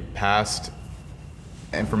could be in past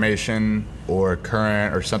information or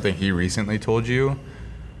current or something he recently told you,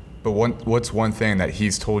 but what's one thing that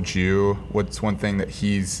he's told you? What's one thing that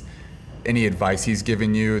any advice he's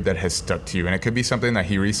given you that has stuck to you? And it could be something that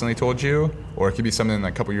he recently told you, or it could be something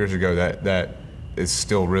like a couple years ago that is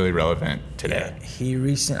still really relevant today.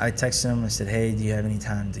 Yeah, I texted him and said, hey, do you have any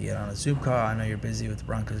time to get on a Zoom call? I know you're busy with the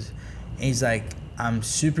Broncos. And he's like, I'm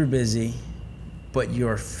super busy, but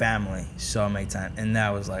you're family, so I'll make time. And that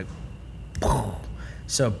was like, boom.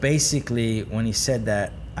 So basically, when he said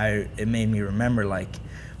that, it made me remember like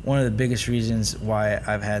one of the biggest reasons why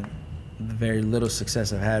I've had the very little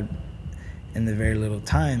success I've had in the very little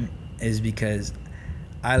time is because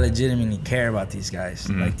I legitimately care about these guys.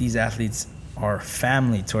 Mm-hmm. Like these athletes are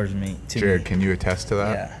family towards me. Jared, can you attest to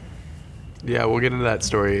that? Yeah, we'll get into that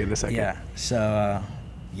story in a second. Yeah. So,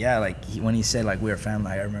 like when he said like we're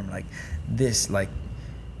family, I remember like this, like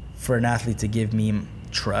for an athlete to give me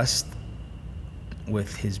trust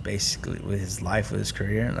with his life, with his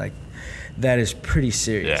career, like that is pretty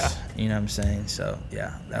serious. Yeah. You know what I'm saying? So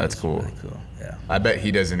that's cool. Really cool. Yeah. I bet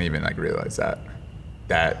he doesn't even like realize that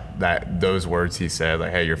those words he said,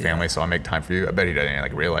 like, hey, your family, so I'll make time for you. I bet he doesn't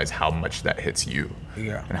like realize how much that hits you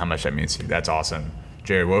and how much that means to you. That's awesome.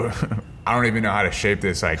 Jared, I don't even know how to shape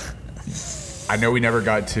this. Like, I know we never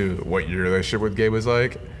got to what your relationship with Gabe was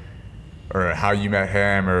like or how you met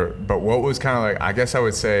him, but what was kind of like, I guess I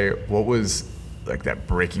would say, what was like that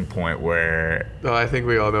breaking point where... Oh, I think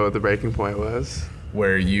we all know what the breaking point was.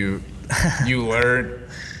 Where you learned...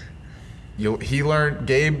 He learned,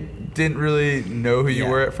 Gabe didn't really know who you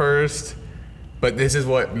were at first, but this is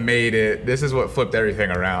what flipped everything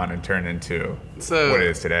around and turned into what it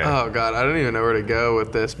is today. Oh God, I don't even know where to go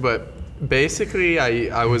with this, but basically I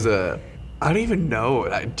don't even know,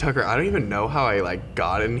 Tucker, I don't even know how I like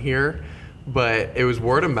got in here, but it was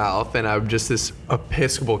word of mouth, and I'm just this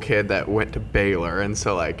Episcopal kid that went to Baylor, and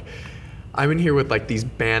so like I'm in here with like these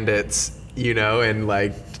bandits, you know, and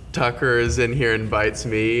like Tucker is in here, invites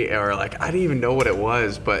me, or like I didn't even know what it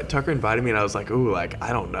was, but Tucker invited me and I was like, ooh, like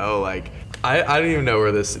I don't know, like I don't even know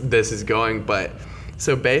where this is going. But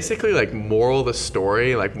so basically, like moral of the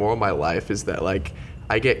story, like moral of my life is that like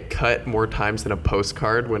I get cut more times than a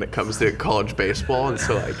postcard when it comes to college baseball, and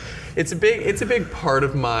so like it's a big part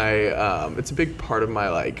of my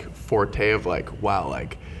like forte of like, wow,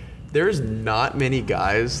 like there's not many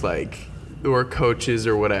guys like or coaches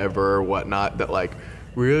or whatever or whatnot that like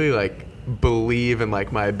really like believe in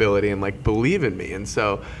like my ability and like believe in me. And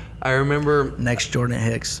so I remember next Jordan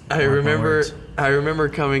Hicks. I remember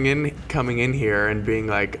coming in here and being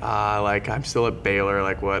like, like I'm still at Baylor,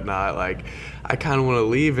 like whatnot, like I kind of want to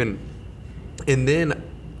leave, and then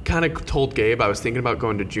kind of told Gabe I was thinking about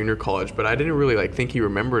going to junior college, but I didn't really like think he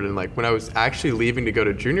remembered. And like when I was actually leaving to go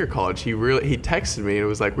to junior college, he texted me and it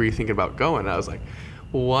was like, were you thinking about going? And I was like,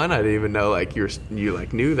 one, I didn't even know like you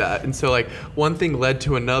like knew that, and so like one thing led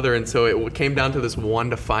to another, and so it came down to this one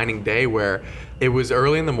defining day where it was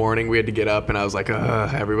early in the morning. We had to get up, and I was like,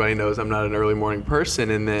 everybody knows I'm not an early morning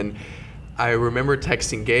person. And then I remember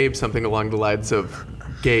texting Gabe something along the lines of,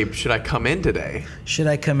 Gabe, should I come in today? Should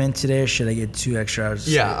I come in today, or should I get 2 extra hours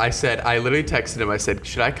of sleep? I literally texted him. I said,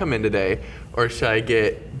 should I come in today, or should I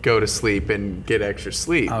go to sleep and get extra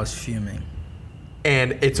sleep? I was fuming.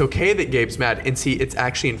 And it's okay that Gabe's mad. And see, it's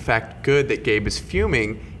actually in fact good that Gabe is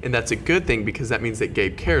fuming, and that's a good thing because that means that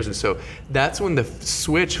Gabe cares. And so that's when the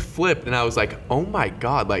switch flipped, and I was like, oh my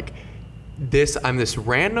God, like I'm this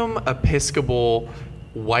random Episcopal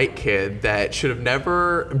white kid that should have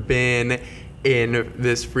never been in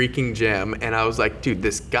this freaking gym. And I was like, dude,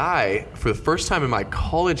 this guy, for the first time in my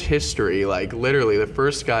college history, like literally the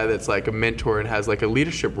first guy that's like a mentor and has like a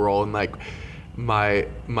leadership role in like my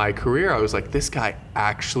career, I was like, this guy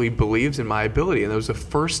actually believes in my ability. And it was the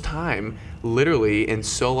first time literally in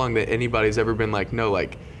so long that anybody's ever been like, no,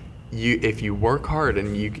 like if you work hard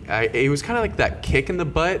and it was kind of like that kick in the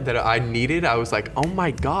butt that I needed. I was like, oh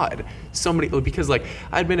my God, somebody, because like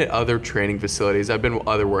I'd been at other training facilities, I've been at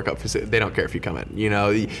other workout facilities. They don't care if you come in,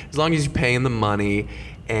 as long as you're paying them money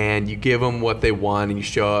and you give them what they want and you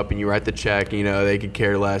show up and you write the check, they could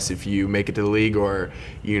care less if you make it to the league or,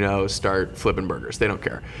 start flipping burgers. They don't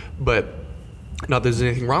care. But not that there's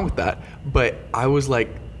anything wrong with that. But I was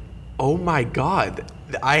like, oh my God,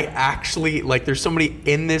 I actually, like, there's somebody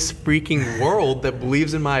in this freaking world that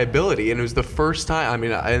believes in my ability. And it was the first time,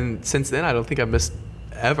 and since then, I don't think I've missed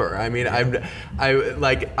ever. I'm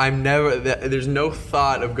never, there's no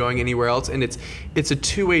thought of going anywhere else. And it's a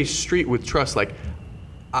two-way street with trust. Like,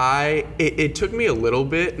 it took me a little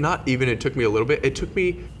bit, not even it took me a little bit,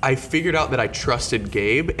 I figured out that I trusted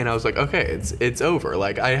Gabe, and I was like, okay, it's over.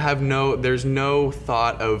 Like, there's no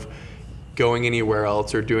thought of going anywhere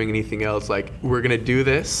else or doing anything else. Like, we're gonna do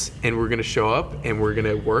this, and we're gonna show up, and we're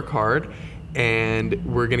gonna work hard, and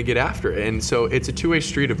we're gonna get after it. And so it's a two-way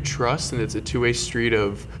street of trust, and it's a two-way street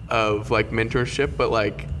of like mentorship. But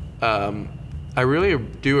like, I really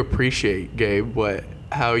do appreciate, Gabe,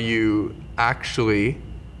 how you actually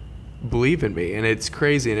believe in me, and it's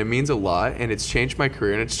crazy, and it means a lot, and it's changed my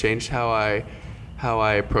career, and it's changed how I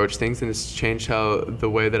approach things, and it's changed the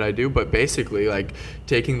way that I do. But basically, like,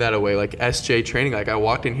 taking that away, like SJ training, like I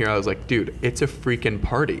walked in here, I was like, dude, it's a freaking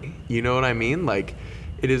party. You know what I mean? Like,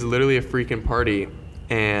 it is literally a freaking party,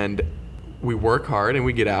 and we work hard and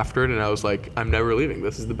we get after it. And I was like, I'm never leaving.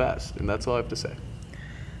 This is the best, and that's all I have to say.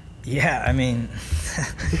 Yeah,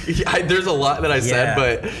 there's a lot that I said,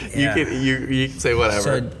 but you can say whatever.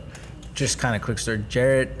 So, just kind of quick story.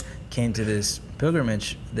 Jarrett came to this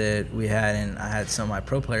pilgrimage that we had, and I had some of my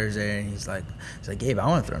pro players there, and he's like, Gabe, I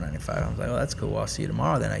want to throw 95. I was like, oh, that's cool. Well, I'll see you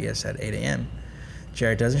tomorrow then, I guess, at 8 a.m.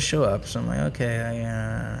 Jarrett doesn't show up, so I'm like,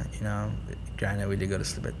 okay, granted, we did go to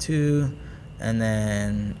sleep at 2, and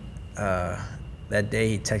then that day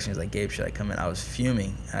he texted me, he was like, Gabe, should I come in? I was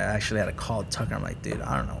fuming. I actually had to call Tucker. I'm like, dude,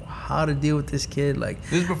 I don't know how to deal with this kid. Like,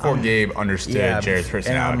 this is before Gabe understood Jared's personality.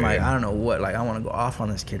 And I'm like, I don't know what, like, I want to go off on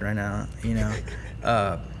this kid right now,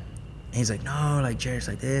 he's like, no, like, Jared's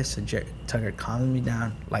like this. So Tucker calms me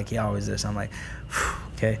down like he always does. So I'm like,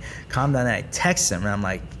 okay, calm down. And I text him, and I'm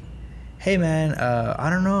like, hey, man, I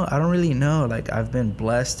don't know. I don't really know. Like, I've been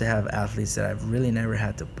blessed to have athletes that I've really never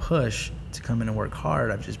had to push to come in and work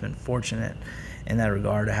hard. I've just been fortunate in that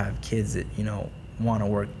regard to have kids that, want to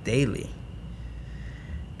work daily.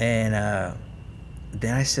 And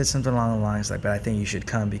then I said something along the lines like, but I think you should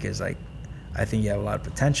come because, like, I think you have a lot of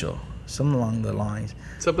potential. Something along the lines.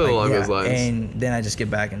 Something along those lines. And then I just get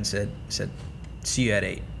back and said, see you at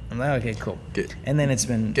 8. I'm like, okay, cool. Good. And then it's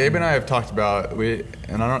been. Gabe and I have talked about we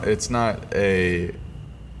haven't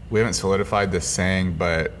solidified this saying,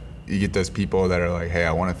 but you get those people that are like, hey,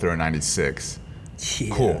 I want to throw a 96.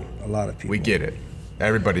 Yeah, cool. A lot of people. We get it.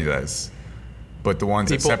 Everybody does. But the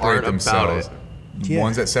ones people that separate themselves, Yeah.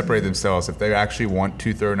 if they actually want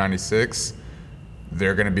to throw 96,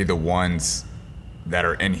 they're going to be the ones that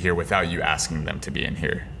are in here without you asking them to be in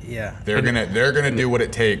here. Yeah. They're gonna do what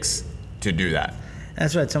it takes to do that.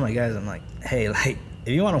 That's what I tell my guys. I'm like, hey, like,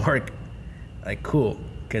 if you want to work, like, cool,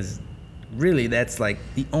 because really that's like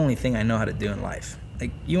the only thing I know how to do in life.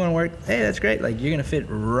 Like, you want to work? Hey, that's great. Like, you're gonna fit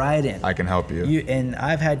right in. I can help you. And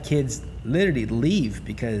I've had kids literally leave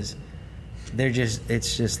because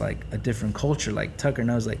it's just like a different culture. Like, Tucker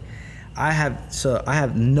knows, like, I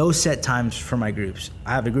have no set times for my groups.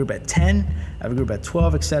 I have a group at 10, I have a group at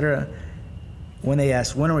 12, etc. When they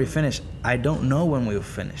ask, when are we finished? I don't know when we will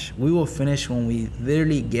finish. We will finish when we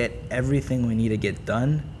literally get everything we need to get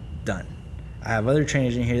done. I have other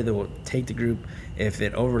trainers in here that will take the group if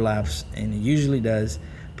it overlaps, and it usually does.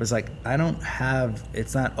 But it's like, I don't have,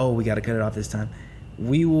 it's not, oh, we got to cut it off this time.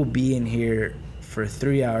 We will be in here for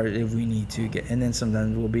 3 hours if we need to get, and then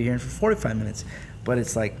sometimes we'll be here for 45 minutes. But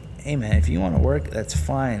it's like, hey man, if you want to work, that's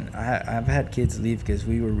fine. I've had kids leave because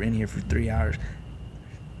we were in here for 3 hours.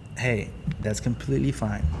 Hey, that's completely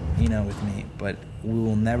fine, with me. But we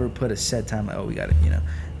will never put a set time like, oh, we got it,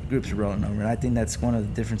 the groups are rolling over. And I think that's one of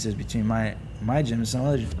the differences between my gym and some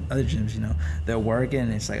other gyms, that work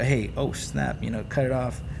and it's like, hey, oh snap, cut it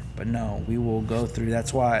off. But no, we will go through.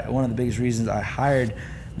 That's why one of the biggest reasons I hired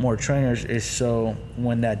more trainers is so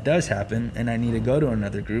when that does happen and I need to go to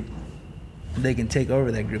another group, they can take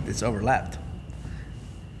over that group that's overlapped.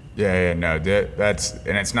 Yeah, no, that's,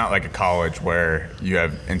 and it's not like a college where you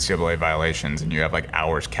have NCAA violations and you have like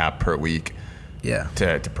hours capped per week. Yeah.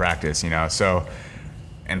 To practice, So,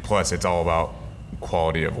 and plus it's all about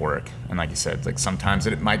quality of work. And like you said, like sometimes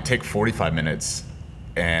it might take 45 minutes,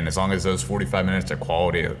 and as long as those 45 minutes are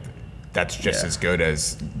quality, that's just as good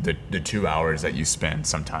as the 2 hours that you spend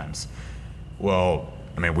sometimes. Well,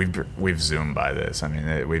 I mean, we've zoomed by this. I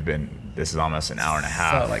mean, this is almost an hour and a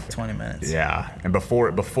half. Felt like 20 minutes. Yeah, and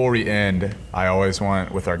before we end,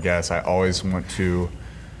 with our guests,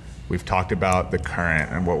 we've talked about the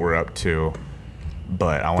current and what we're up to,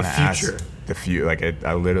 but I want to ask the future.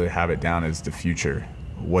 I literally have it down as the future.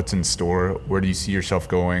 What's in store? Where do you see yourself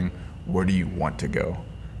going? Where do you want to go?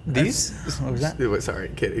 What was that? Sorry,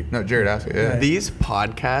 kidding. No, Jared asked it. Yeah. These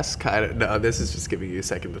podcasts this is just giving you a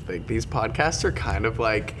second to think. These podcasts are kind of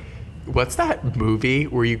like, what's that movie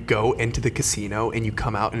where you go into the casino and you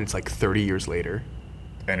come out and it's like 30 years later?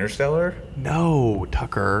 Interstellar? No,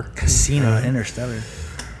 Tucker. Casino, Interstellar.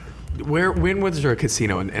 When was there a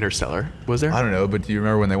casino in Interstellar? Was there? I don't know, but do you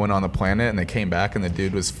remember when they went on the planet and they came back and the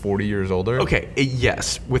dude was 40 years older? Okay,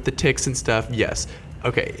 yes. With the ticks and stuff, yes.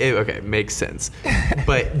 Okay, makes sense.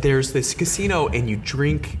 But there's this casino and you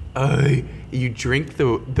drink the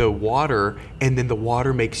water, and then the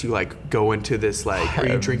water makes you like go into this or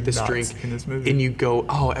you drink this drink and you go,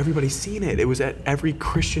 oh, everybody's seen it. It was at every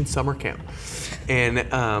Christian summer camp. And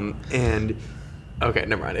okay,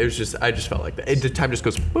 never mind. It was just, I just felt like that. The time just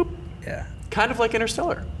goes boop. Yeah. Kind of like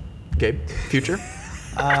Interstellar. Gabe, future?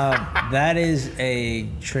 That is a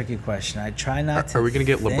tricky question. I try not to. Are we going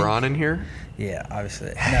to get LeBron in here? Yeah,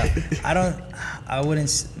 obviously. No, I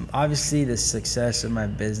wouldn't. Obviously, the success of my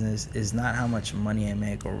business is not how much money I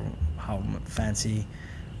make or how fancy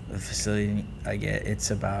the facility I get. It's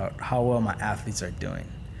about how well my athletes are doing.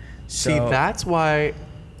 See, that's why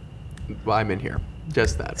I'm in here.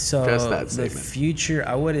 Just that statement. The future,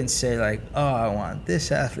 I wouldn't say like, oh, I want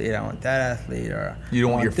this athlete, I want that athlete, or you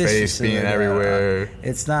don't want your face being everywhere.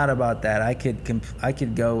 It's not about that. I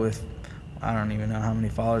could go with, I don't even know how many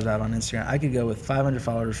followers I have on Instagram. I could go with 500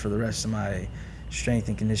 followers for the rest of my strength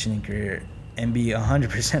and conditioning career and be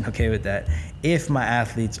 100% okay with that if my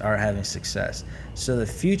athletes are having success. So the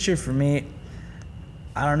future for me,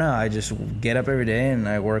 I don't know. I just get up every day and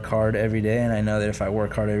I work hard every day, and I know that if I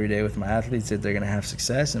work hard every day with my athletes, that they're going to have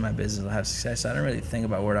success and my business will have success. So I don't really think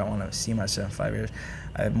about where I want to see myself in 5 years.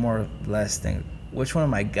 I more or less think, which one of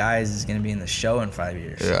my guys is going to be in the show in 5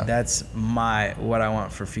 years? Yeah. That's what I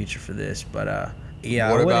want for future for this. But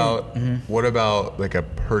yeah. What about like a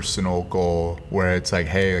personal goal where it's like,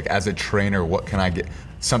 hey, like as a trainer, what can I get?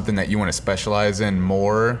 Something that you want to specialize in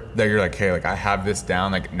more, that you're like, hey, like I have this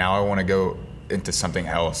down, like now I want to go into something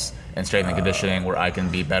else and strength and conditioning where I can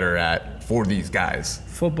be better at for these guys.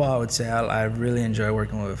 Football, I would say I really enjoy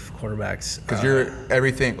working with quarterbacks. Because you're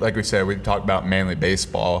everything, like we said, we talked about mainly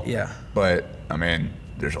baseball. Yeah. But I mean,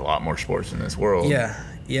 there's a lot more sports in this world.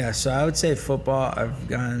 Yeah. So I would say football. I've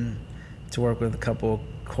gone to work with a couple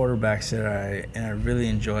quarterbacks that I really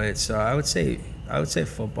enjoy it. So I would say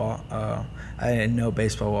football. I know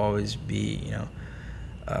baseball will always be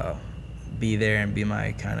be there and be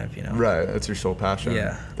my kind of Right, that's your sole passion.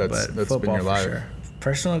 Yeah, that's been your life. Sure.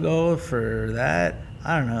 Personal goal for that,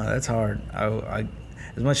 I don't know. That's hard. I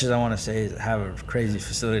as much as I want to say have a crazy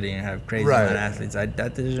facility and have crazy amount of athletes, that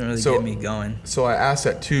doesn't really get me going. So I asked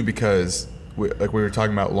that too because we were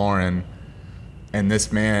talking about Lauren, and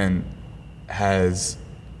this man has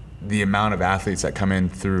the amount of athletes that come in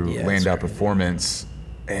through Landau Performance,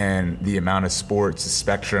 and the amount of sports, the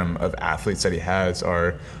spectrum of athletes that he has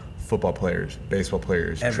are football players, baseball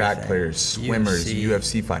players, track players, swimmers,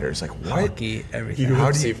 UFC fighters, like what? Hockey, everything.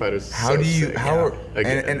 UFC fighters.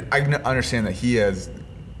 And I understand that he has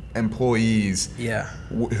employees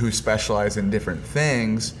who specialize in different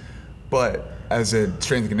things, but as a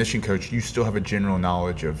strength and conditioning coach, you still have a general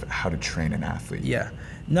knowledge of how to train an athlete. Yeah.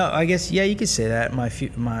 No, I guess you could say that.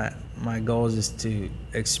 my goals is to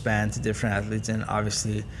expand to different athletes, and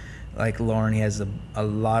obviously, like Lauren, he has a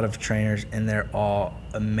lot of trainers, and they're all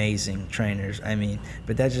amazing trainers. I mean,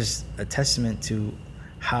 but that's just a testament to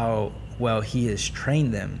how well he has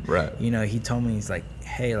trained them. Right. You know, he told me, he's like,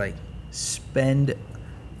 hey, like, spend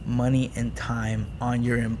money and time on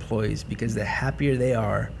your employees, because the happier they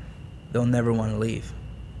are, they'll never want to leave.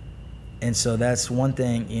 And so that's one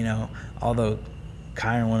thing, you know, although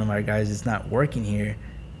Kyron, one of my guys, is not working here,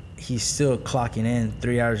 he's still clocking in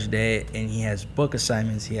 3 hours a day, and he has book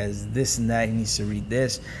assignments, he has this and that, he needs to read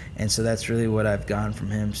this. And so that's really what I've gotten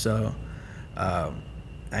from him. So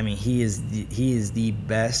I mean, he is the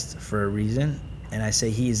best for a reason, and I say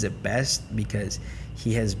he is the best because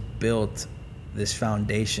he has built this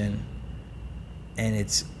foundation, and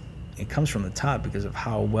it comes from the top because of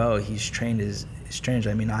how well he's trained his trainers.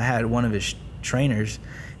 I mean, I had one of his trainers,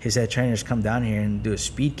 his head trainers, come down here and do a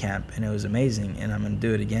speed camp, and it was amazing, and I'm going to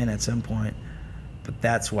do it again at some point. But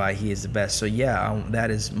that's why he is the best. So yeah,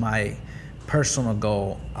 that is my personal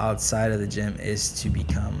goal outside of the gym, is to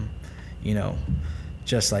become, you know,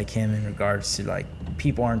 just like him, in regards to, like,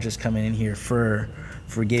 people aren't just coming in here for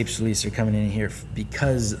Gabe Solis, they're coming in here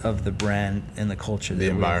because of the brand and the culture, the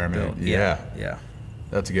environment. Yeah.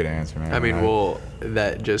 That's a good answer, man. I mean, well,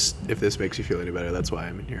 that just, if this makes you feel any better, that's why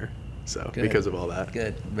I'm in here. So Good. because of all that.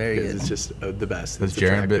 Good. Very good. It's just the best. Has It's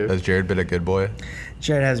Jared attractive. been a good boy?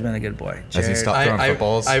 Jared has been a good boy. Has he Jared, stopped throwing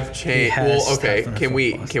footballs? I've changed. He has Well, stopped okay.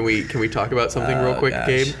 throwing Can we talk about something real quick, gosh.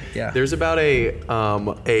 Gabe? Yeah. There's about a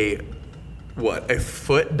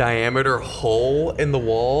foot diameter hole in the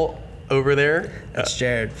wall over there. That's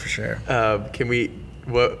Jared for sure. Can we?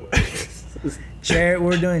 What? Jared,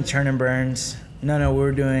 we're doing turn and burns. No, we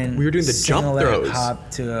were doing the jump single leg throws. hop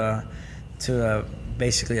to a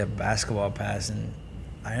basically a basketball pass, and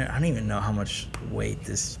I don't even know how much weight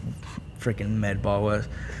this freaking med ball was.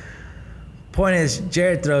 Point is,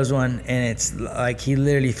 Jared throws one, and it's like he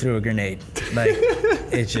literally threw a grenade. Like,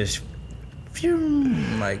 it just, phew,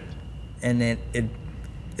 like, and then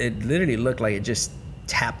it literally looked like it just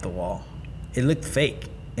tapped the wall. It looked fake,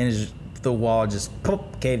 and the wall just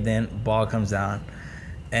pop, caved in. Ball comes down,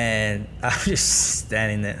 and I'm just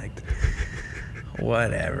standing there like,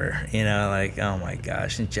 whatever, you know, like, oh my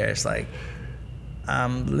gosh. And Jared's like,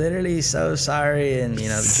 I'm literally so sorry, and, you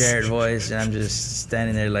know, the Jared voice, and I'm just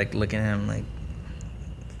standing there like looking at him like,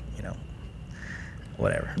 you know,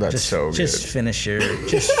 whatever. That's just, so good. Just finish your rep.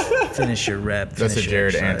 That's a finish your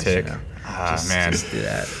Jared exercise, antic. you know. Man, Just do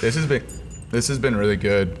that. This has been really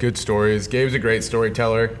good. Good stories. Gabe's a great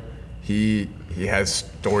storyteller. He has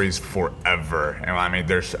stories forever, and I mean,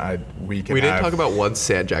 we didn't talk about one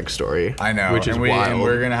Sandjack story. I know, which is and wild.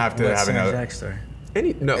 we're gonna have to What's have Sam another. Jack story? I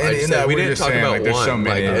just that said we we're didn't just talk saying, about like, there's one. so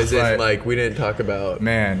many, as in, but- like, we didn't talk about.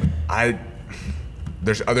 Man,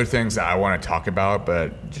 there's other things that I want to talk about,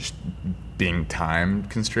 but just being time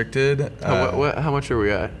constricted. How much are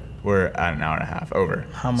we at? We're at an hour and a half over.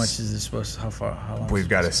 How much is this supposed to, how long? We've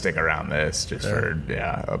got to stick around this just for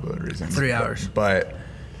upload reasons. 3 hours. But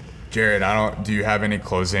Jared, do you have any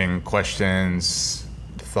closing questions,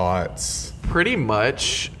 thoughts? Pretty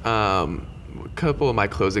much. A couple of my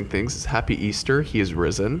closing things is Happy Easter. He is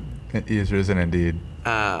risen. He is risen indeed.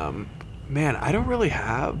 Man, I don't really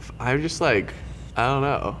have. I'm just like, I don't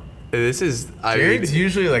know. Jared's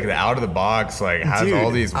usually like the out of the box, like has Dude, all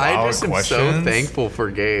these wild I just questions. am so thankful for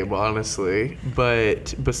Gabe, honestly.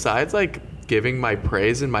 But besides, like, giving my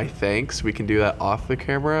praise and my thanks, we can do that off the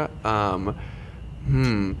camera.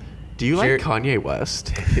 Do you like Jared- Kanye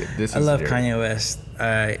West? I love Kanye West.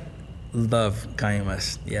 I love Kanye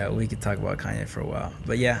West. Yeah, we could talk about Kanye for a while.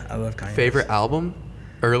 But yeah, I love Kanye Favorite West. album?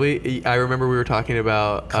 Early, I remember we were talking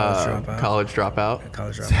about College Dropout.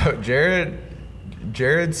 College Dropout. So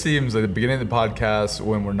Jared seems at the beginning of the podcast,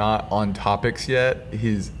 when we're not on topics yet,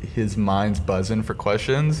 his mind's buzzing for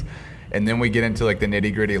questions. And then we get into like the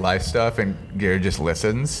nitty gritty life stuff, and Jared just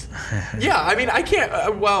listens. Yeah, I mean, I can't. I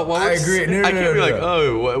agree. No, I can't be like, no.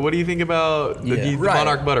 oh, what do you think about the Right.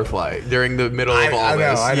 monarch butterfly during the middle of all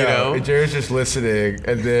this? I know. You know? Jared's just listening,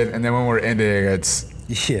 and then when we're ending, it's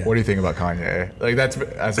Yeah. what do you think about Kanye? Like has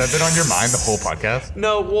that been on your mind the whole podcast?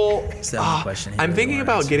 No, well, the only question he I'm really thinking wanted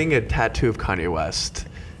about answered. getting a tattoo of Kanye West.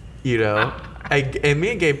 You know, and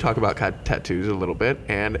me and Gabe talk about tattoos a little bit,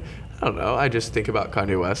 and I don't know, I just think about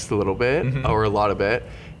Kanye West a little bit, or a lot of it.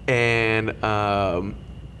 And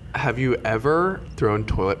have you ever thrown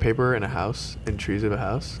toilet paper in a house, in trees of a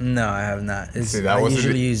house? No, I have not. See, that I wasn't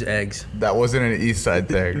usually the- use eggs. That wasn't an East Side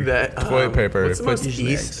thing. Toilet paper. What's the most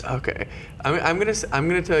Usually east? Okay, I'm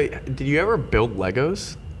gonna tell you. Did you ever build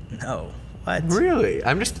Legos? No. What? Really?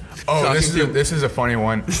 I'm just. Oh, talking to- this is a funny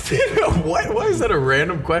one. What? Why is that a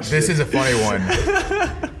random question? This is a funny one.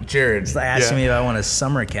 Jared. It's like asking me if I want a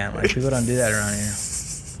summer camp. Like, people don't do that around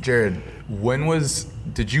here. Jared,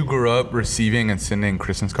 did you grow up receiving and sending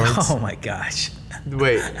Christmas cards? Oh my gosh.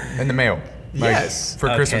 Wait. In the mail. Like, Yes.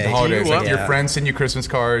 For Christmas Okay. holidays. Do you Like your want- friends send you Christmas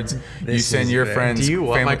cards. You This send is your great. friends. Do you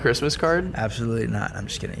want my family- Christmas card? Absolutely not. I'm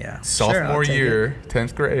just kidding. Yeah. Sophomore Sure, I'll take year,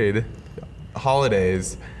 10th grade,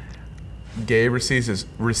 holidays, Gabe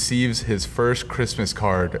receives his first Christmas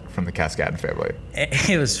card from the Cascadin family.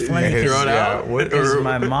 It was funny His- throw it out? because Or-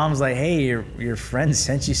 my mom's like, "Hey, your friend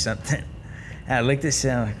sent you something," and I looked at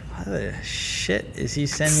him like, "Why the shit is he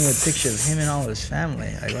sending me a picture of him and all his family?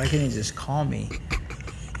 Like, why can't he just call me?"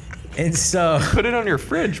 And so, Put it on your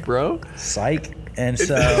fridge, bro. psych. And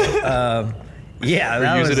so, yeah, Or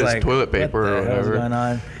that use was it as like, toilet paper what or the hell's whatever. going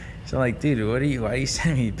on? So I'm like, dude, why are you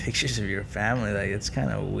sending me pictures of your family? Like, it's kind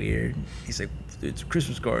of weird. He's like, it's a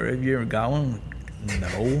Christmas card. Have you ever got one? I'm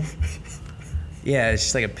like, no. Yeah, it's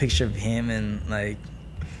just like a picture of him and like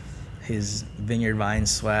his Vineyard Vine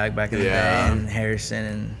swag back in the Yeah. day and Harrison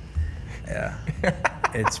and yeah,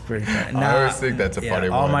 it's pretty funny. I always think that's a funny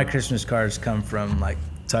all one. my Christmas cards come from like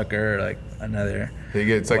Tucker, like another. He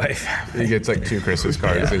gets Wife. like 2 Christmas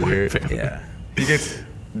cards a year. Yeah. He gets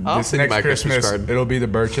I'll this send you next my Christmas Christmas. card. It'll be the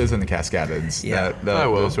Birches and the Cascadins. Yeah. I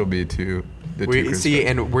will. Those will be the two We Christmas see, cards.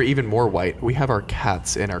 and we're even more white. We have our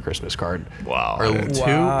cats in our Christmas card. Wow. Our That's- two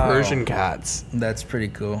Wow. Persian cats. That's pretty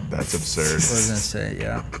cool. That's I absurd. was gonna say,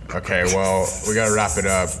 yeah. Okay, well, we gotta wrap it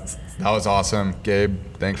up. That was awesome, Gabe.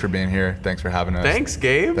 Thanks for being here. Thanks for having us. Thanks,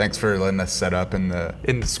 Gabe. Thanks for letting us set up in the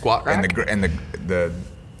In the squat rack. the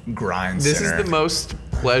grind This center. is the most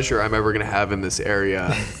pleasure I'm ever gonna have in this area.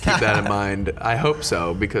 Keep that in mind. I hope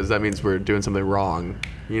so, because that means we're doing something wrong.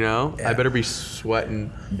 You know, I Yeah. better be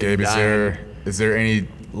sweating. and Gabe, dying. is there any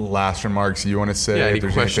last remarks you want to say? Yeah, any if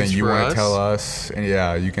there's questions anything you for want us? to tell us, and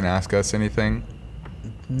yeah, you can ask us anything.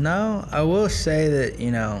 No, I will say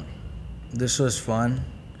that, this was fun.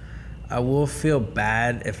 I will feel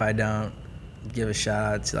bad if I don't give a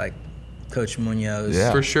shout out to like Coach Munoz.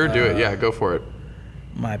 Yeah. For sure, do it. Yeah, go for it.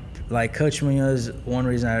 Coach Munoz, one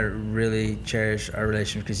reason I really cherish our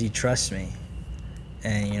relationship because he trusts me,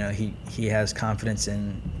 and he has confidence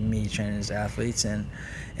in me training his athletes, and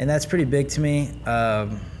that's pretty big to me.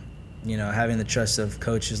 Having the trust of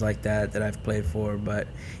coaches like that I've played for, but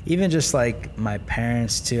even just like my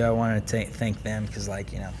parents too, I want to thank them because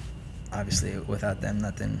obviously without them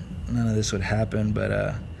none of this would happen.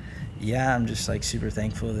 But yeah, I'm just like super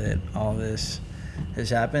thankful that all this has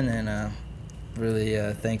happened, and really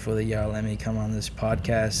thankful that y'all let me come on this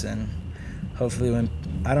podcast. And hopefully, when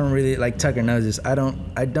I don't really like Tucker knows this, I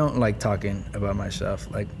don't like talking about myself.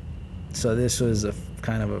 So this was a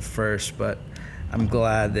kind of a first, but I'm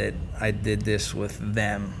glad that I did this with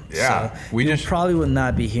them. Yeah, so you probably would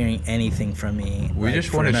not be hearing anything from me. We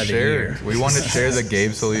just want to share. We want to share the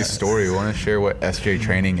Gabe Solis story. We want to share what SJ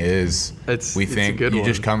training is. It's we a think good you one.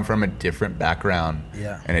 just come from a different background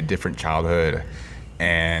Yeah. and a different childhood,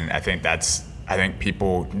 and I think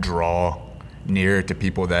people draw near to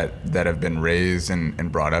people that have been raised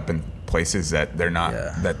and brought up in places that they're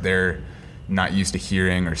not used to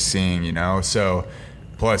hearing or seeing. So.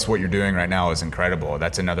 Plus, what you're doing right now is incredible.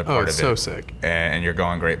 That's another part of it. it's so sick. And you're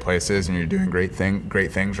going great places, and you're doing great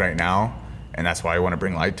things right now. And that's why I want to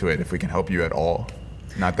bring light to it. If we can help you at all,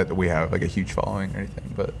 not that we have like a huge following or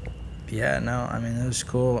anything, but Yeah, no, I mean, it was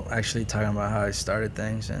cool actually talking about how I started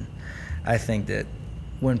things. And I think that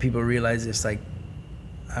when people realize this, like,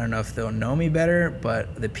 I don't know if they'll know me better,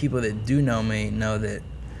 but the people that do know me know that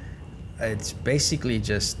it's basically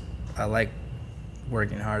just, I like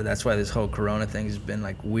working hard. That's why this whole Corona thing has been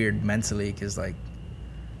like weird mentally, because like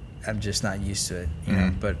I'm just not used to it, you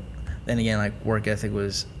know. But then again, like work ethic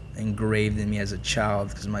was engraved in me as a child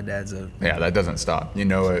because my dad's yeah, that doesn't stop. You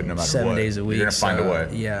know it no matter 7 what. days a week. You're gonna find a so, way.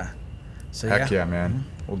 Yeah. So Heck yeah, man.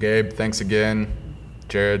 Well, Gabe, thanks again.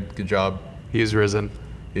 Jared, good job. He is risen.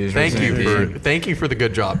 He's Thank risen you indeed. thank you for the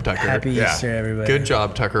good job, Tucker. Happy Yeah. Easter, everybody. Good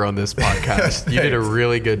job, Tucker, on this podcast. You did a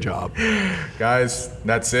really good job. Guys,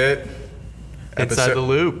 that's it. Inside the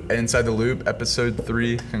Loop. Inside the Loop, episode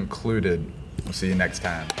 3 concluded. We'll see you next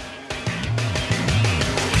time.